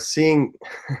LaRue are seeing.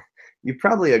 You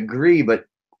probably agree, but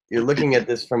you're looking at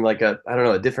this from like I don't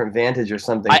know, a different vantage or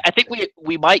something. I think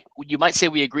you might say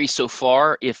we agree so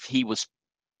far if he was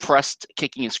pressed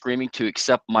kicking and screaming to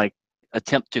accept my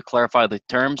attempt to clarify the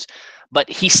terms, but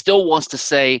he still wants to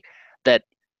say that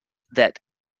that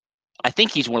I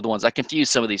think he's one of the ones. I confuse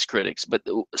some of these critics, but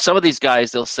some of these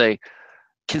guys, they'll say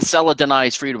Kinsella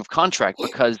denies freedom of contract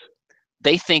because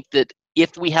they think that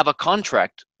if we have a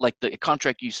contract, like the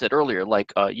contract you said earlier,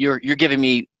 like you're giving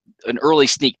me an early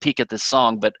sneak peek at this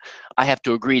song, but I have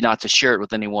to agree not to share it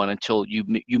with anyone until you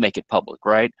make it public,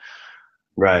 right?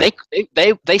 Right.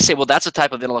 They say, well, that's a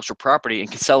type of intellectual property, and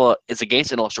Kinsella is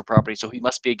against intellectual property, so he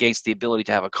must be against the ability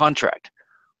to have a contract.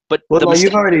 But Well, the no,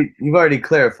 mistake, you've already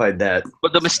clarified that.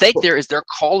 but the mistake there is they're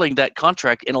calling that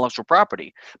contract intellectual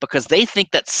property because they think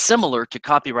that's similar to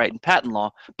copyright and patent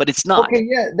law, but it's not. Okay,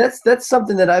 yeah, that's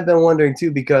something that I've been wondering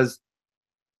too because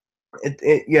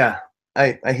yeah,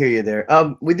 I hear you there.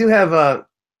 We do have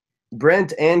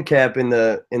Brent Ancap in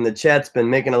the chat's been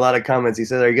making a lot of comments. He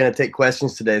said, "Are you going to take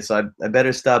questions today?" So I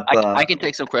better stop. I can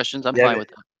take some questions. I'm Yeah, fine with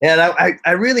that. and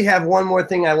I really have one more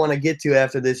thing I want to get to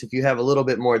after this. If you have a little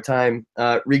bit more time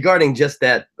regarding just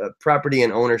that property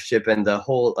and ownership and the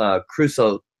whole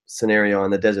Crusoe scenario on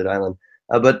the desert island,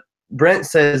 but Brent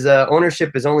says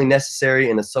ownership is only necessary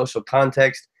in a social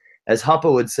context. As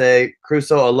Hoppe would say,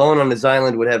 Crusoe alone on his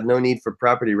island would have no need for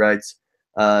property rights,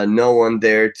 no one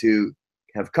there to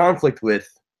have conflict with.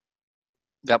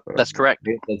 Yep, that's correct.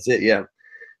 That's it. Yeah.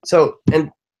 So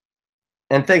and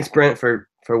thanks Brent for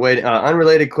waiting.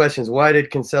 Unrelated questions. Why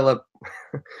did Kinsella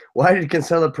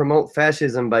promote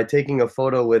fascism by taking a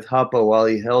photo with Hoppe while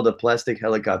he held a plastic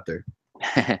helicopter?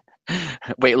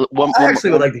 Wait, I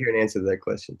actually would like to hear an answer to that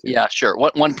question too. Yeah, sure.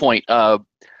 One point.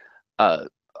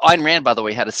 Ayn Rand, by the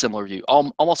way, had a similar view.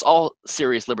 Almost all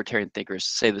serious libertarian thinkers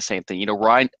say the same thing.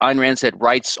 Ayn Rand said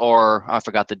rights are, I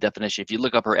forgot the definition. If you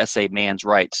look up her essay, Man's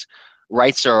Rights,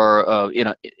 rights are,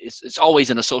 it's always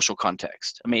in a social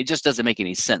context. I mean, it just doesn't make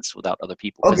any sense without other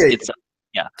people. Okay. It's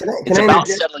Can I about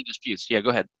settling disputes. Yeah, go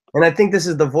ahead. And I think this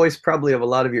is the voice probably of a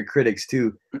lot of your critics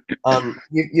too.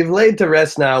 You've laid to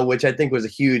rest now, which I think was a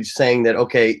huge saying that,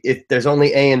 okay, if there's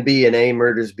only A and B and A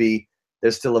murders B,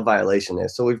 there's still a violation there.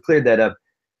 So we've cleared that up.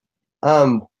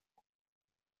 I'm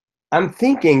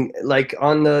thinking like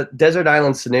on the desert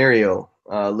island scenario,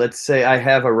 let's say I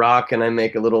have a rock and I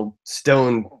make a little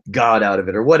stone god out of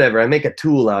it or whatever. I make a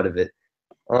tool out of it.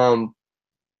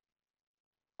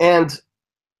 And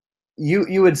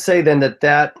you would say then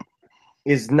that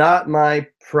is not my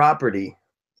property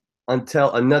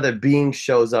until another being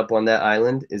shows up on that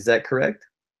island. Is that correct?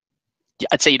 Yeah,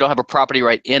 I'd say you don't have a property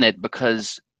right in it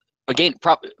because, again,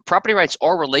 property rights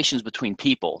are relations between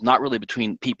people, not really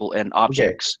between people and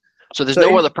objects. Okay. So there's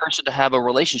no other person to have a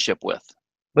relationship with.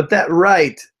 But that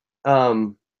right,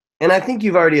 um, and I think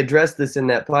you've already addressed this in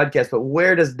that podcast, but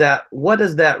what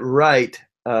does that right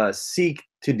seek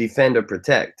to defend or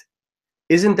protect?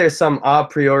 Isn't there some a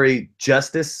priori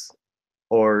justice,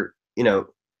 or,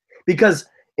 because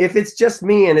if it's just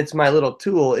me and it's my little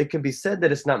tool, it can be said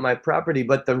that it's not my property,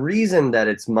 but the reason that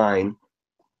it's mine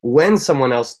when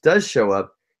someone else does show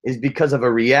up is because of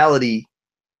a reality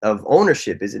of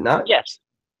ownership, is it not? Yes,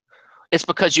 it's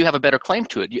because you have a better claim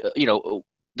to it. The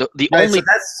Right. So only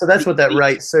that's what that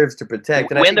right serves to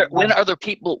protect. And I think when other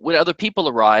people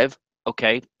arrive,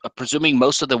 okay, presuming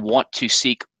most of them want to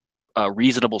seek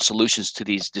reasonable solutions to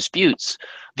these disputes,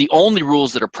 the only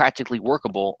rules that are practically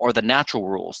workable are the natural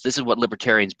rules. This is what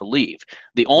libertarians believe.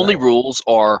 The only right. rules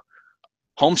are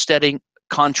homesteading,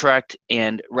 contract,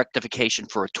 and rectification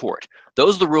for a tort.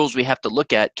 Those are the rules we have to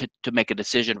look at to make a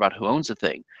decision about who owns the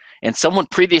thing. And someone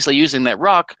previously using that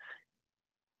rock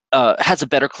has a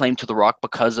better claim to the rock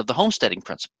because of the homesteading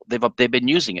principle. They've been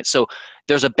using it. So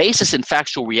there's a basis in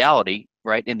factual reality,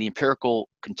 right, in the empirical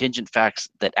contingent facts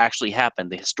that actually happen,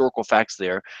 the historical facts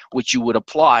there, which you would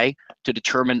apply to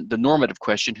determine the normative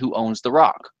question: who owns the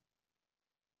rock?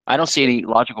 I don't see any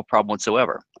logical problem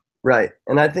whatsoever. Right.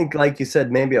 And I think, like you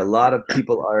said, maybe a lot of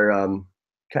people are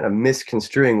kind of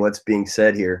misconstruing what's being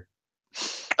said here.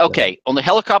 Okay, on the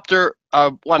helicopter,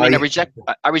 well, I mean, yeah.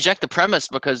 I reject the premise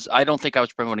because I don't think I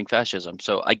was promoting fascism.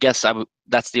 So I guess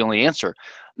that's the only answer.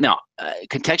 Now,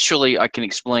 contextually, I can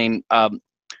explain.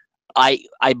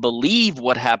 I believe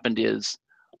what happened is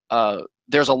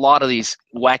there's a lot of these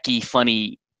wacky,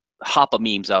 funny Hoppe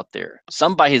memes out there.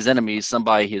 Some by his enemies, some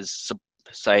by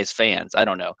his fans. I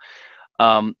don't know.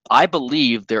 I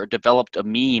believe there developed a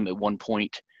meme at one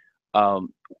point,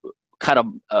 um, kind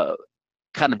of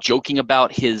kind of joking about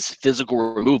his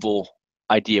physical removal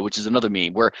idea, which is another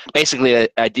meme, where basically the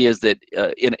idea is that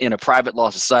in a private law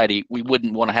society, we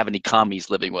wouldn't want to have any commies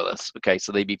living with us. Okay,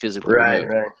 so they'd be physically Right,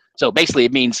 removed. right. So basically,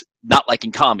 it means not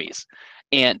liking commies.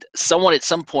 And someone at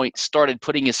some point started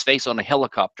putting his face on a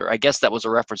helicopter. I guess that was a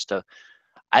reference to,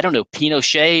 I don't know,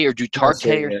 Pinochet or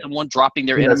Duterte or Yeah. someone dropping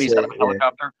their enemies out of a Yeah.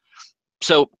 helicopter.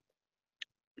 So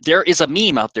there is a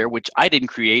meme out there, which I didn't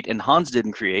create and Hans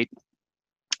didn't create,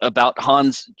 about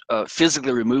Hans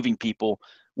physically removing people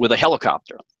with a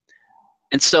helicopter.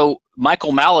 And so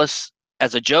Michael Malice,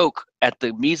 as a joke at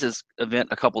the Mises event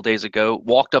a couple days ago,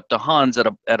 walked up to Hans at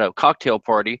a cocktail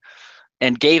party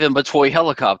and gave him a toy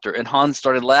helicopter, and Hans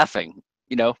started laughing,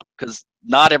 because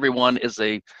not everyone is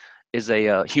a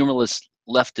humorless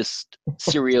leftist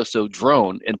serioso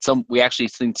drone, and we actually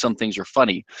think some things are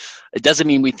funny. It doesn't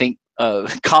mean we think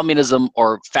communism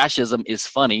or fascism is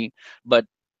funny, but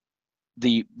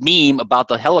the meme about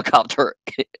the helicopter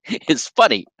is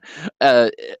funny. Uh,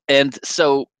 and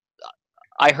so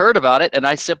I heard about it and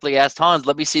I simply asked Hans,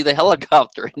 let me see the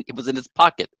helicopter. And it was in his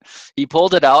pocket. He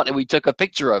pulled it out and we took a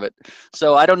picture of it.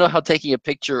 So I don't know how taking a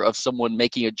picture of someone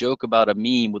making a joke about a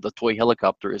meme with a toy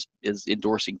helicopter is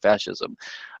endorsing fascism.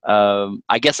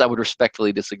 I guess I would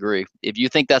respectfully disagree. If you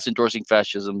think that's endorsing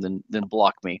fascism, then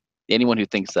block me. Anyone who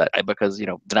thinks that, because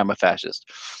then I'm a fascist.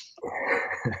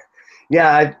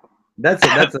 Yeah, that's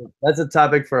a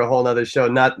topic for a whole nother show.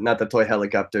 Not the toy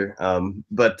helicopter,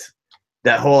 but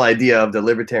that whole idea of the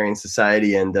libertarian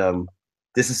society and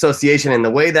disassociation and the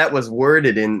way that was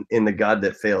worded in The God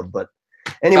That Failed. But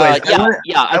anyways,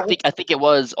 I think it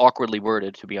was awkwardly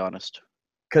worded, to be honest.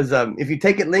 Because if you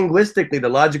take it linguistically, the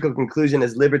logical conclusion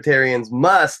is libertarians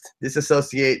must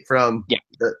disassociate from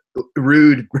the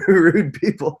rude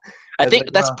people. I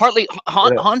think that's partly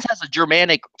Hans has a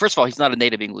Germanic. First of all, he's not a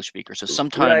native English speaker, so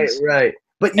sometimes. Right.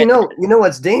 But you know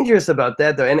what's dangerous about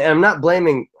that though, and I'm not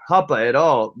blaming Hoppe at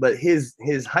all, but his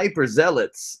hyper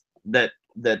zealots that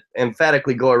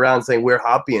emphatically go around saying we're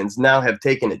Hoppians now have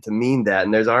taken it to mean that,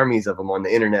 and there's armies of them on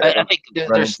the internet. I think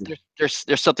there's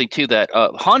something to that.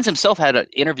 Hans himself had an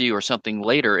interview or something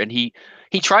later, and he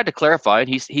tried to clarify, and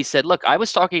he said, "Look, I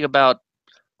was talking about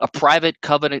a private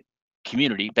covenant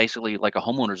community, basically like a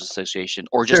homeowners association,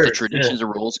 or just the traditions or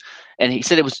rules." And he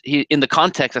said in the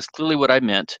context, that's clearly what I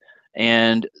meant.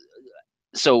 And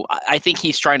so I think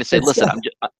he's trying to say, listen,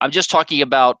 I'm just talking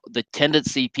about the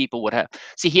tendency people would have.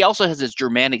 See, he also has this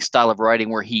Germanic style of writing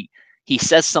where he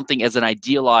says something as an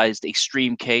idealized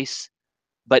extreme case,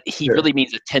 but he really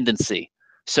means a tendency.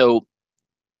 So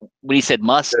when he said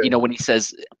must, when he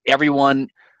says everyone,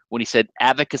 when he said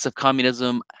advocates of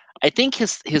communism, I think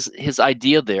his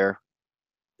idea there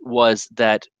was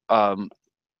that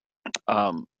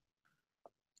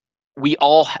we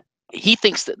all. He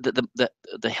thinks that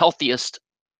the healthiest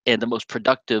and the most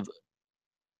productive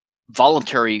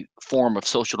voluntary form of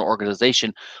social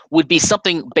organization would be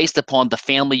something based upon the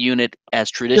family unit as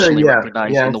Sure, traditionally yeah,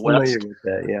 recognized yeah, in I'm the familiar West. with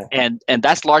that. Yeah, And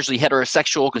that's largely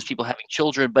heterosexual because people having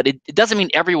children, but it doesn't mean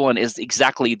everyone is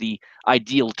exactly the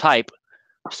ideal type,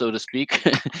 so to speak.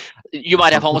 You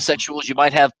might have homosexuals, you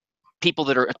might have people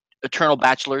that are eternal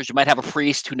bachelors, you might have a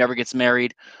priest who never gets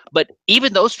married, but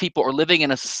even those people are living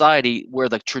in a society where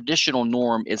the traditional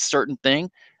norm is certain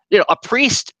thing. You know, a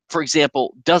priest, for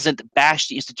example, doesn't bash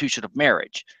the institution of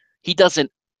marriage. He doesn't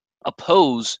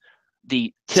oppose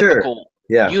the sure, typical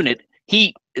yeah. unit.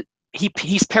 He's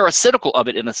parasitical of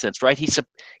it in a sense, right?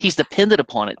 He's dependent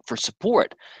upon it for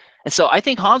support. And so I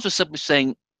think Hans was simply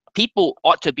saying people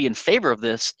ought to be in favor of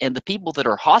this, and the people that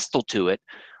are hostile to it,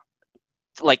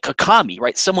 like Kakami,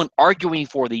 right? Someone arguing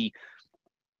for the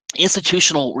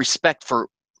institutional respect for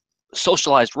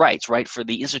socialized rights, right? For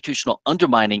the institutional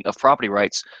undermining of property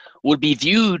rights would be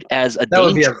viewed as a That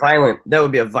would be a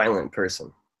danger. violent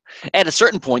person. At a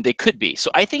certain point, they could be. So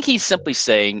I think he's simply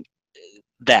saying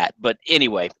that. But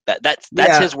anyway, that's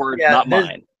Yeah, his words, yeah. not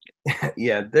mine.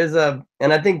 Yeah, there's a,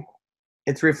 and I think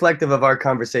it's reflective of our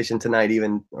conversation tonight,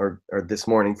 even or this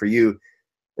morning for you,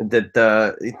 that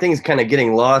things kind of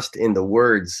getting lost in the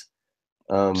words.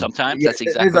 Sometimes Yeah, that's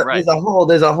exactly right.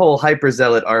 there's a whole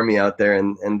hyperzealot army out there,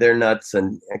 and they're nuts,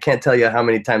 and I can't tell you how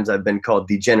many times I've been called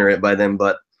degenerate by them,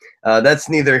 but that's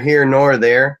neither here nor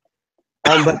there.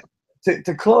 But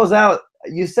to close out,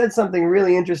 you said something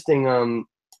really interesting on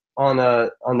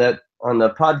the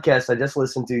podcast I just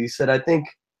listened to. You said, I think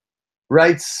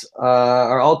rights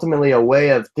are ultimately a way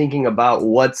of thinking about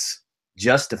what's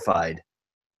justified.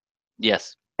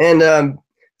 Yes. And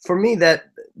for me,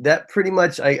 that pretty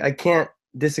much, I can't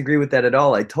disagree with that at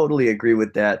all. I totally agree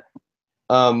with that.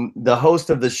 The host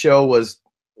of the show was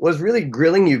really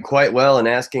grilling you quite well and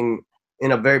asking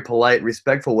in a very polite,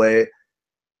 respectful way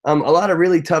a lot of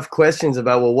really tough questions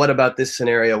about, well, what about this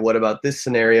scenario? What about this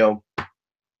scenario?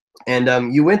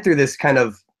 And you went through this kind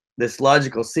of this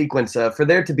logical sequence. For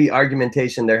there to be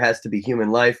argumentation, there has to be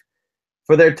human life.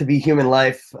 For there to be human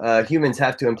life, humans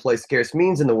have to employ scarce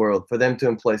means in the world. For them to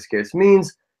employ scarce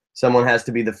means, someone has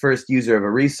to be the first user of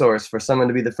a resource. For someone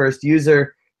to be the first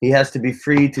user, he has to be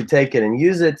free to take it and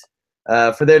use it.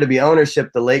 For there to be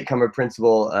ownership, the latecomer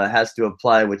principle has to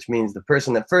apply, which means the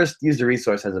person that first used a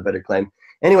resource has a better claim.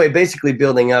 Anyway, basically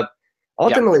building up.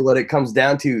 Ultimately, what it comes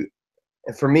down to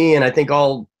for me, and I think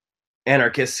all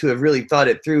anarchists who have really thought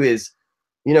it through, is,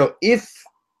 if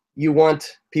you want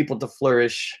people to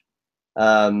flourish,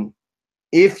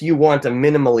 if you want a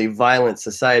minimally violent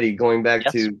society, going back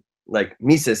Yes. to like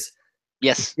Mises,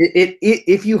 Yes.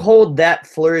 if you hold that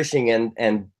flourishing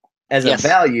and as a Yes.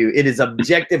 value, it is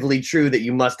objectively true that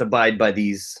you must abide by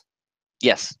these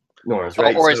Yes. norms,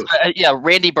 right? Or as, yeah,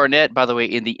 Randy Barnett, by the way,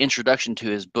 in the introduction to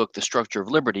his book, The Structure of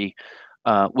Liberty,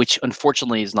 which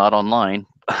unfortunately is not online,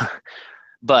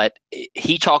 but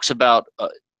he talks about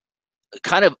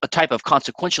kind of a type of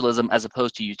consequentialism as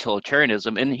opposed to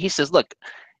utilitarianism. And he says, look,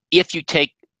 if you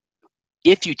take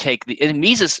the, and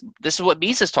Mises, this is what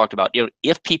Mises talked about,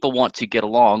 if people want to get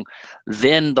along,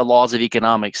 then the laws of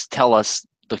economics tell us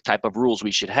the type of rules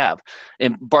we should have.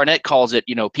 And Barnett calls it,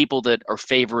 people that are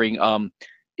favoring,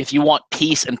 if you want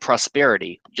peace and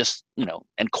prosperity, just,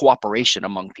 and cooperation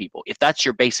among people, if that's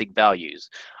your basic values,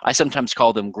 I sometimes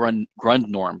call them grund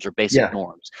norms or basic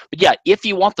norms. But yeah, if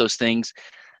you want those things,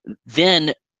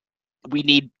 then we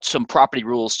need some property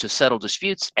rules to settle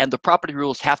disputes, and the property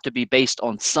rules have to be based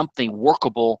on something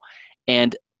workable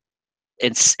and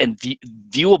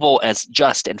viewable as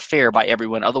just and fair by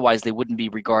everyone. Otherwise, they wouldn't be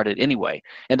regarded anyway.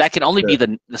 And that can only be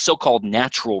the so-called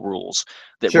natural rules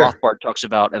that Rothbard talks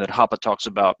about and that Hoppe talks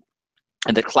about,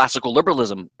 and that classical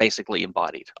liberalism basically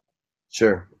embodied.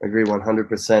 Sure, agree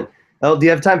 100%. Oh, do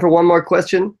you have time for one more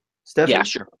question, Stefan? Yeah,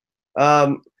 sure.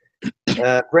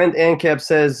 Brent Ancap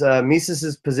says,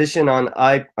 Mises's position on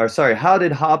how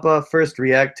did Hoppe first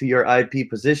react to your IP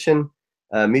position?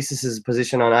 Mises's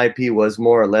position on IP was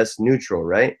more or less neutral,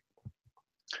 right?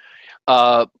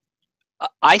 I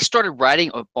started writing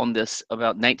on this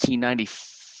about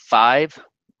 1995,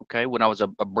 okay, when I was a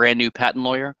brand new patent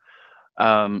lawyer.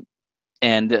 So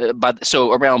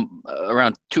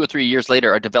around 2 or 3 years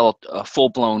later, I developed a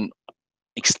full-blown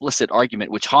explicit argument,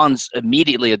 which Hans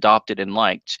immediately adopted and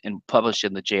liked and published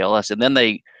in the JLS. And then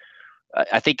I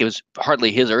think it was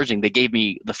hardly his urging, they gave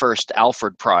me the first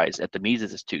Alfred Prize at the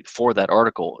Mises Institute for that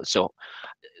article. So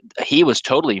he was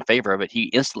totally in favor of it. He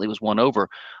instantly was won over.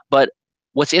 But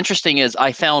what's interesting is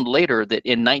I found later that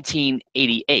in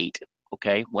 1988,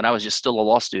 okay, when I was just still a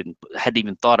law student, hadn't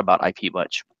even thought about IP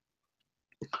much,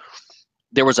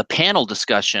 there was a panel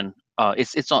discussion.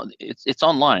 It's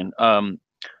online.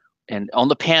 And on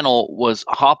the panel was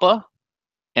Hoppe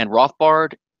and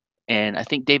Rothbard, and I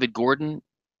think David Gordon,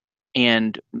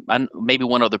 and maybe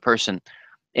one other person.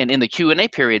 And in the Q&A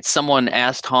period, someone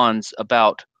asked Hans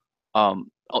about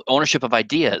ownership of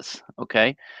ideas,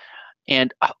 okay?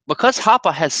 And because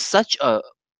Hoppe has such a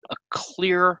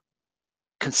clear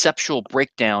conceptual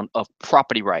breakdown of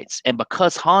property rights, and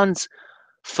because Hans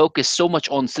focused so much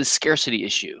on this scarcity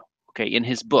issue, okay, in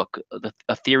his book,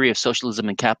 A Theory of Socialism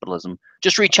and Capitalism,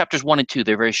 just read chapters 1 and 2,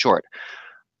 they're very short.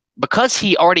 Because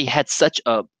he already had such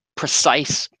a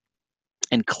precise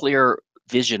and clear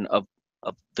vision of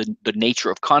the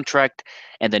nature of contract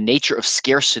and the nature of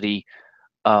scarcity,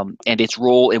 and its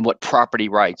role in what property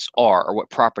rights are, or what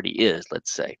property is,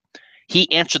 let's say,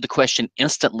 he answered the question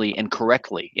instantly and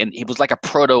correctly. And it was like a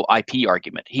proto IP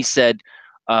argument. He said,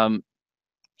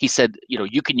 you know,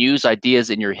 you can use ideas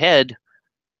in your head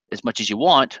as much as you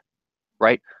want,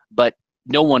 right? But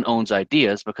no one owns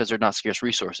ideas because they're not scarce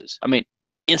resources. I mean,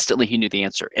 instantly he knew the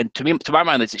answer. And to me, to my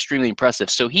mind, that's extremely impressive.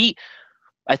 So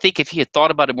I think if he had thought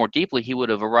about it more deeply, he would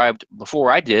have arrived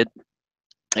before I did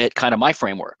at kind of my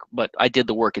framework. But I did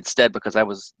the work instead because I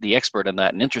was the expert in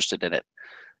that and interested in it.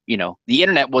 You know, the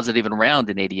internet wasn't even around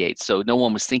in '88, so no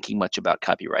one was thinking much about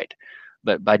copyright.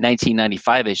 But by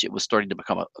 1995-ish, it was starting to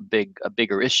become a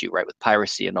bigger issue, right, with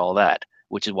piracy and all that,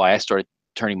 which is why I started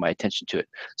turning my attention to it.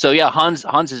 So yeah, Hans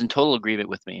is in total agreement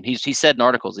with me, and he said in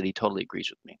articles that he totally agrees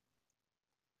with me.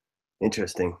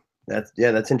 Interesting. That's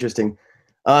interesting.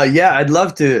 Yeah, I'd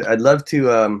love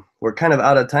to. We're kind of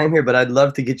out of time here, but I'd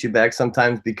love to get you back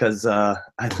sometimes because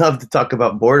I'd love to talk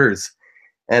about borders,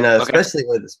 and Okay.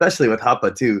 especially with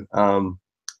Hoppe too.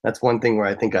 That's one thing where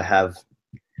I think I have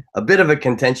a bit of a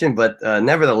contention, but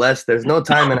nevertheless, there's no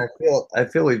time, and I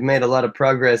feel we've made a lot of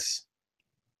progress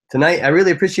tonight. I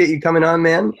really appreciate you coming on,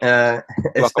 man.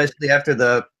 Especially after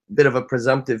the bit of a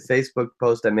presumptive Facebook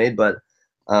post I made, but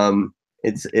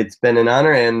it's been an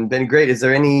honor and been great. Is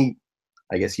there any?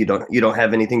 I guess you don't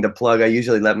have anything to plug. I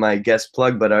usually let my guests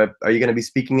plug, but are you going to be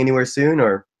speaking anywhere soon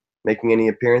or making any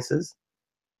appearances?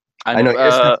 I know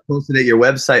your stuff's posted at your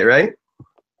website, right?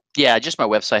 Yeah, just my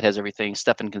website has everything,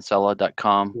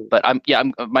 stephankinsella.com. But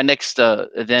my next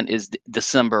event is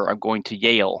December. I'm going to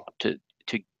Yale to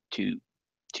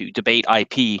debate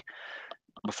IP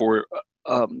before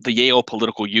the Yale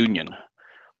Political Union.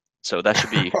 So that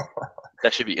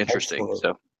should be interesting. Excellent.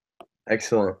 So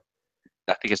excellent.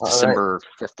 I think it's December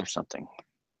 5th or something.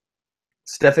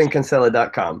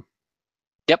 stephankinsella.com.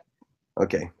 Yep.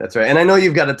 Okay, that's right. And I know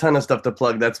you've got a ton of stuff to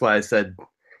plug. That's why I said,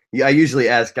 I usually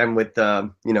ask. I'm with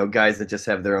guys that just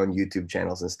have their own YouTube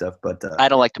channels and stuff. But I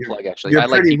don't like to plug, actually. You're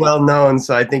pretty well known,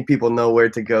 so I think people know where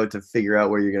to go to figure out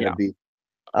where you're going to be.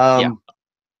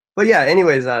 But yeah,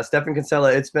 anyways, Stephan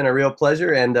Kinsella, it's been a real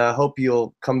pleasure, and hope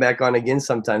you'll come back on again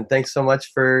sometime. Thanks so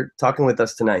much for talking with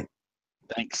us tonight.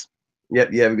 Thanks.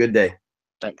 Yep, you have a good day.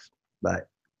 Thanks. Bye.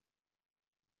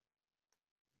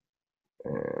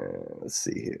 Let's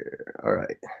see here.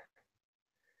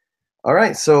 All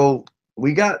right. So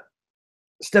we got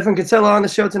Stephan Kinsella on the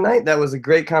show tonight. That was a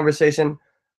great conversation.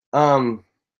 A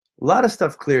lot of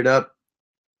stuff cleared up,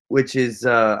 which is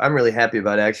I'm really happy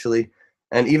about, actually.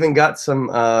 And even got some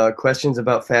questions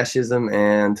about fascism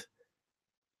and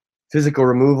physical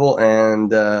removal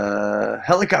and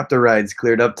helicopter rides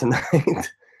cleared up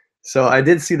tonight. So I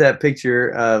did see that picture.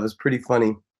 It was pretty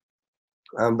funny.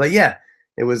 But yeah,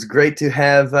 it was great to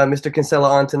have Mr. Kinsella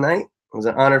on tonight. It was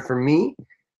an honor for me.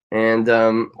 And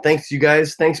thanks, you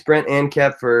guys. Thanks, Brent and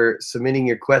Cap, for submitting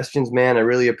your questions, man. I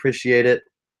really appreciate it.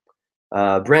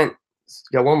 Brent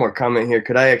got one more comment here.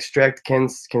 Could I extract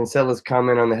Kinsella's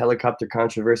comment on the helicopter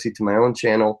controversy to my own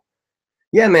channel?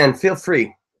 Yeah, man, feel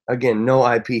free. Again,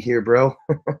 no IP here, bro.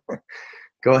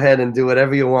 Go ahead and do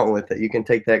whatever you want with it. You can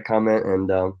take that comment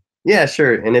and yeah,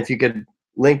 sure. And if you could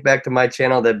link back to my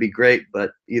channel, that'd be great.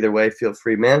 But either way, feel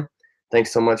free, man.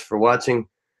 Thanks so much for watching.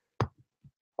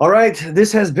 All right,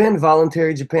 this has been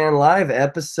Voluntary Japan Live,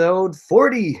 episode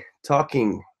 40,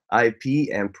 talking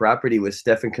IP and property with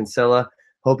Stephan Kinsella.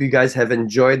 Hope you guys have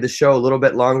enjoyed the show a little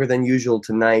bit longer than usual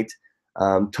tonight.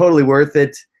 Totally worth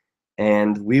it.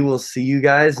 And we will see you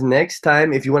guys next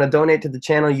time. If you want to donate to the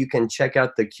channel, you can check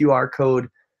out the QR code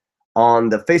on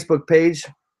the Facebook page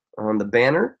on the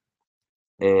banner.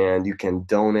 And you can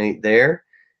donate there.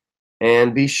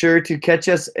 And be sure to catch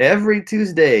us every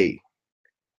Tuesday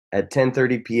at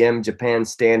 10:30 p.m. Japan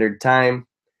Standard Time.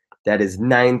 That is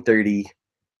 9:30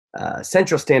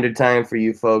 Central Standard Time for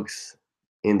you folks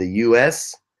in the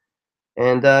U.S.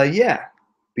 And yeah,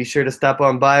 be sure to stop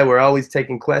on by. We're always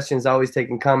taking questions, always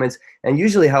taking comments. And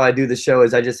usually how I do the show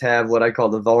is I just have what I call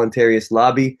the voluntarist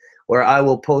lobby, or I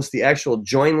will post the actual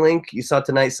join link. You saw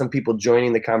tonight some people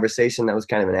joining the conversation. That was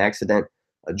kind of an accident,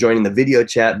 joining the video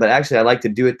chat, but actually I like to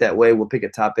do it that way. We'll pick a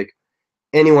topic.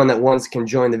 Anyone that wants can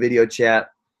join the video chat,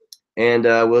 and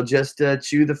we'll just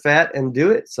chew the fat and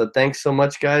do it. So thanks so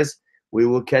much, guys. We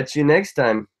will catch you next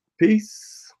time. Peace.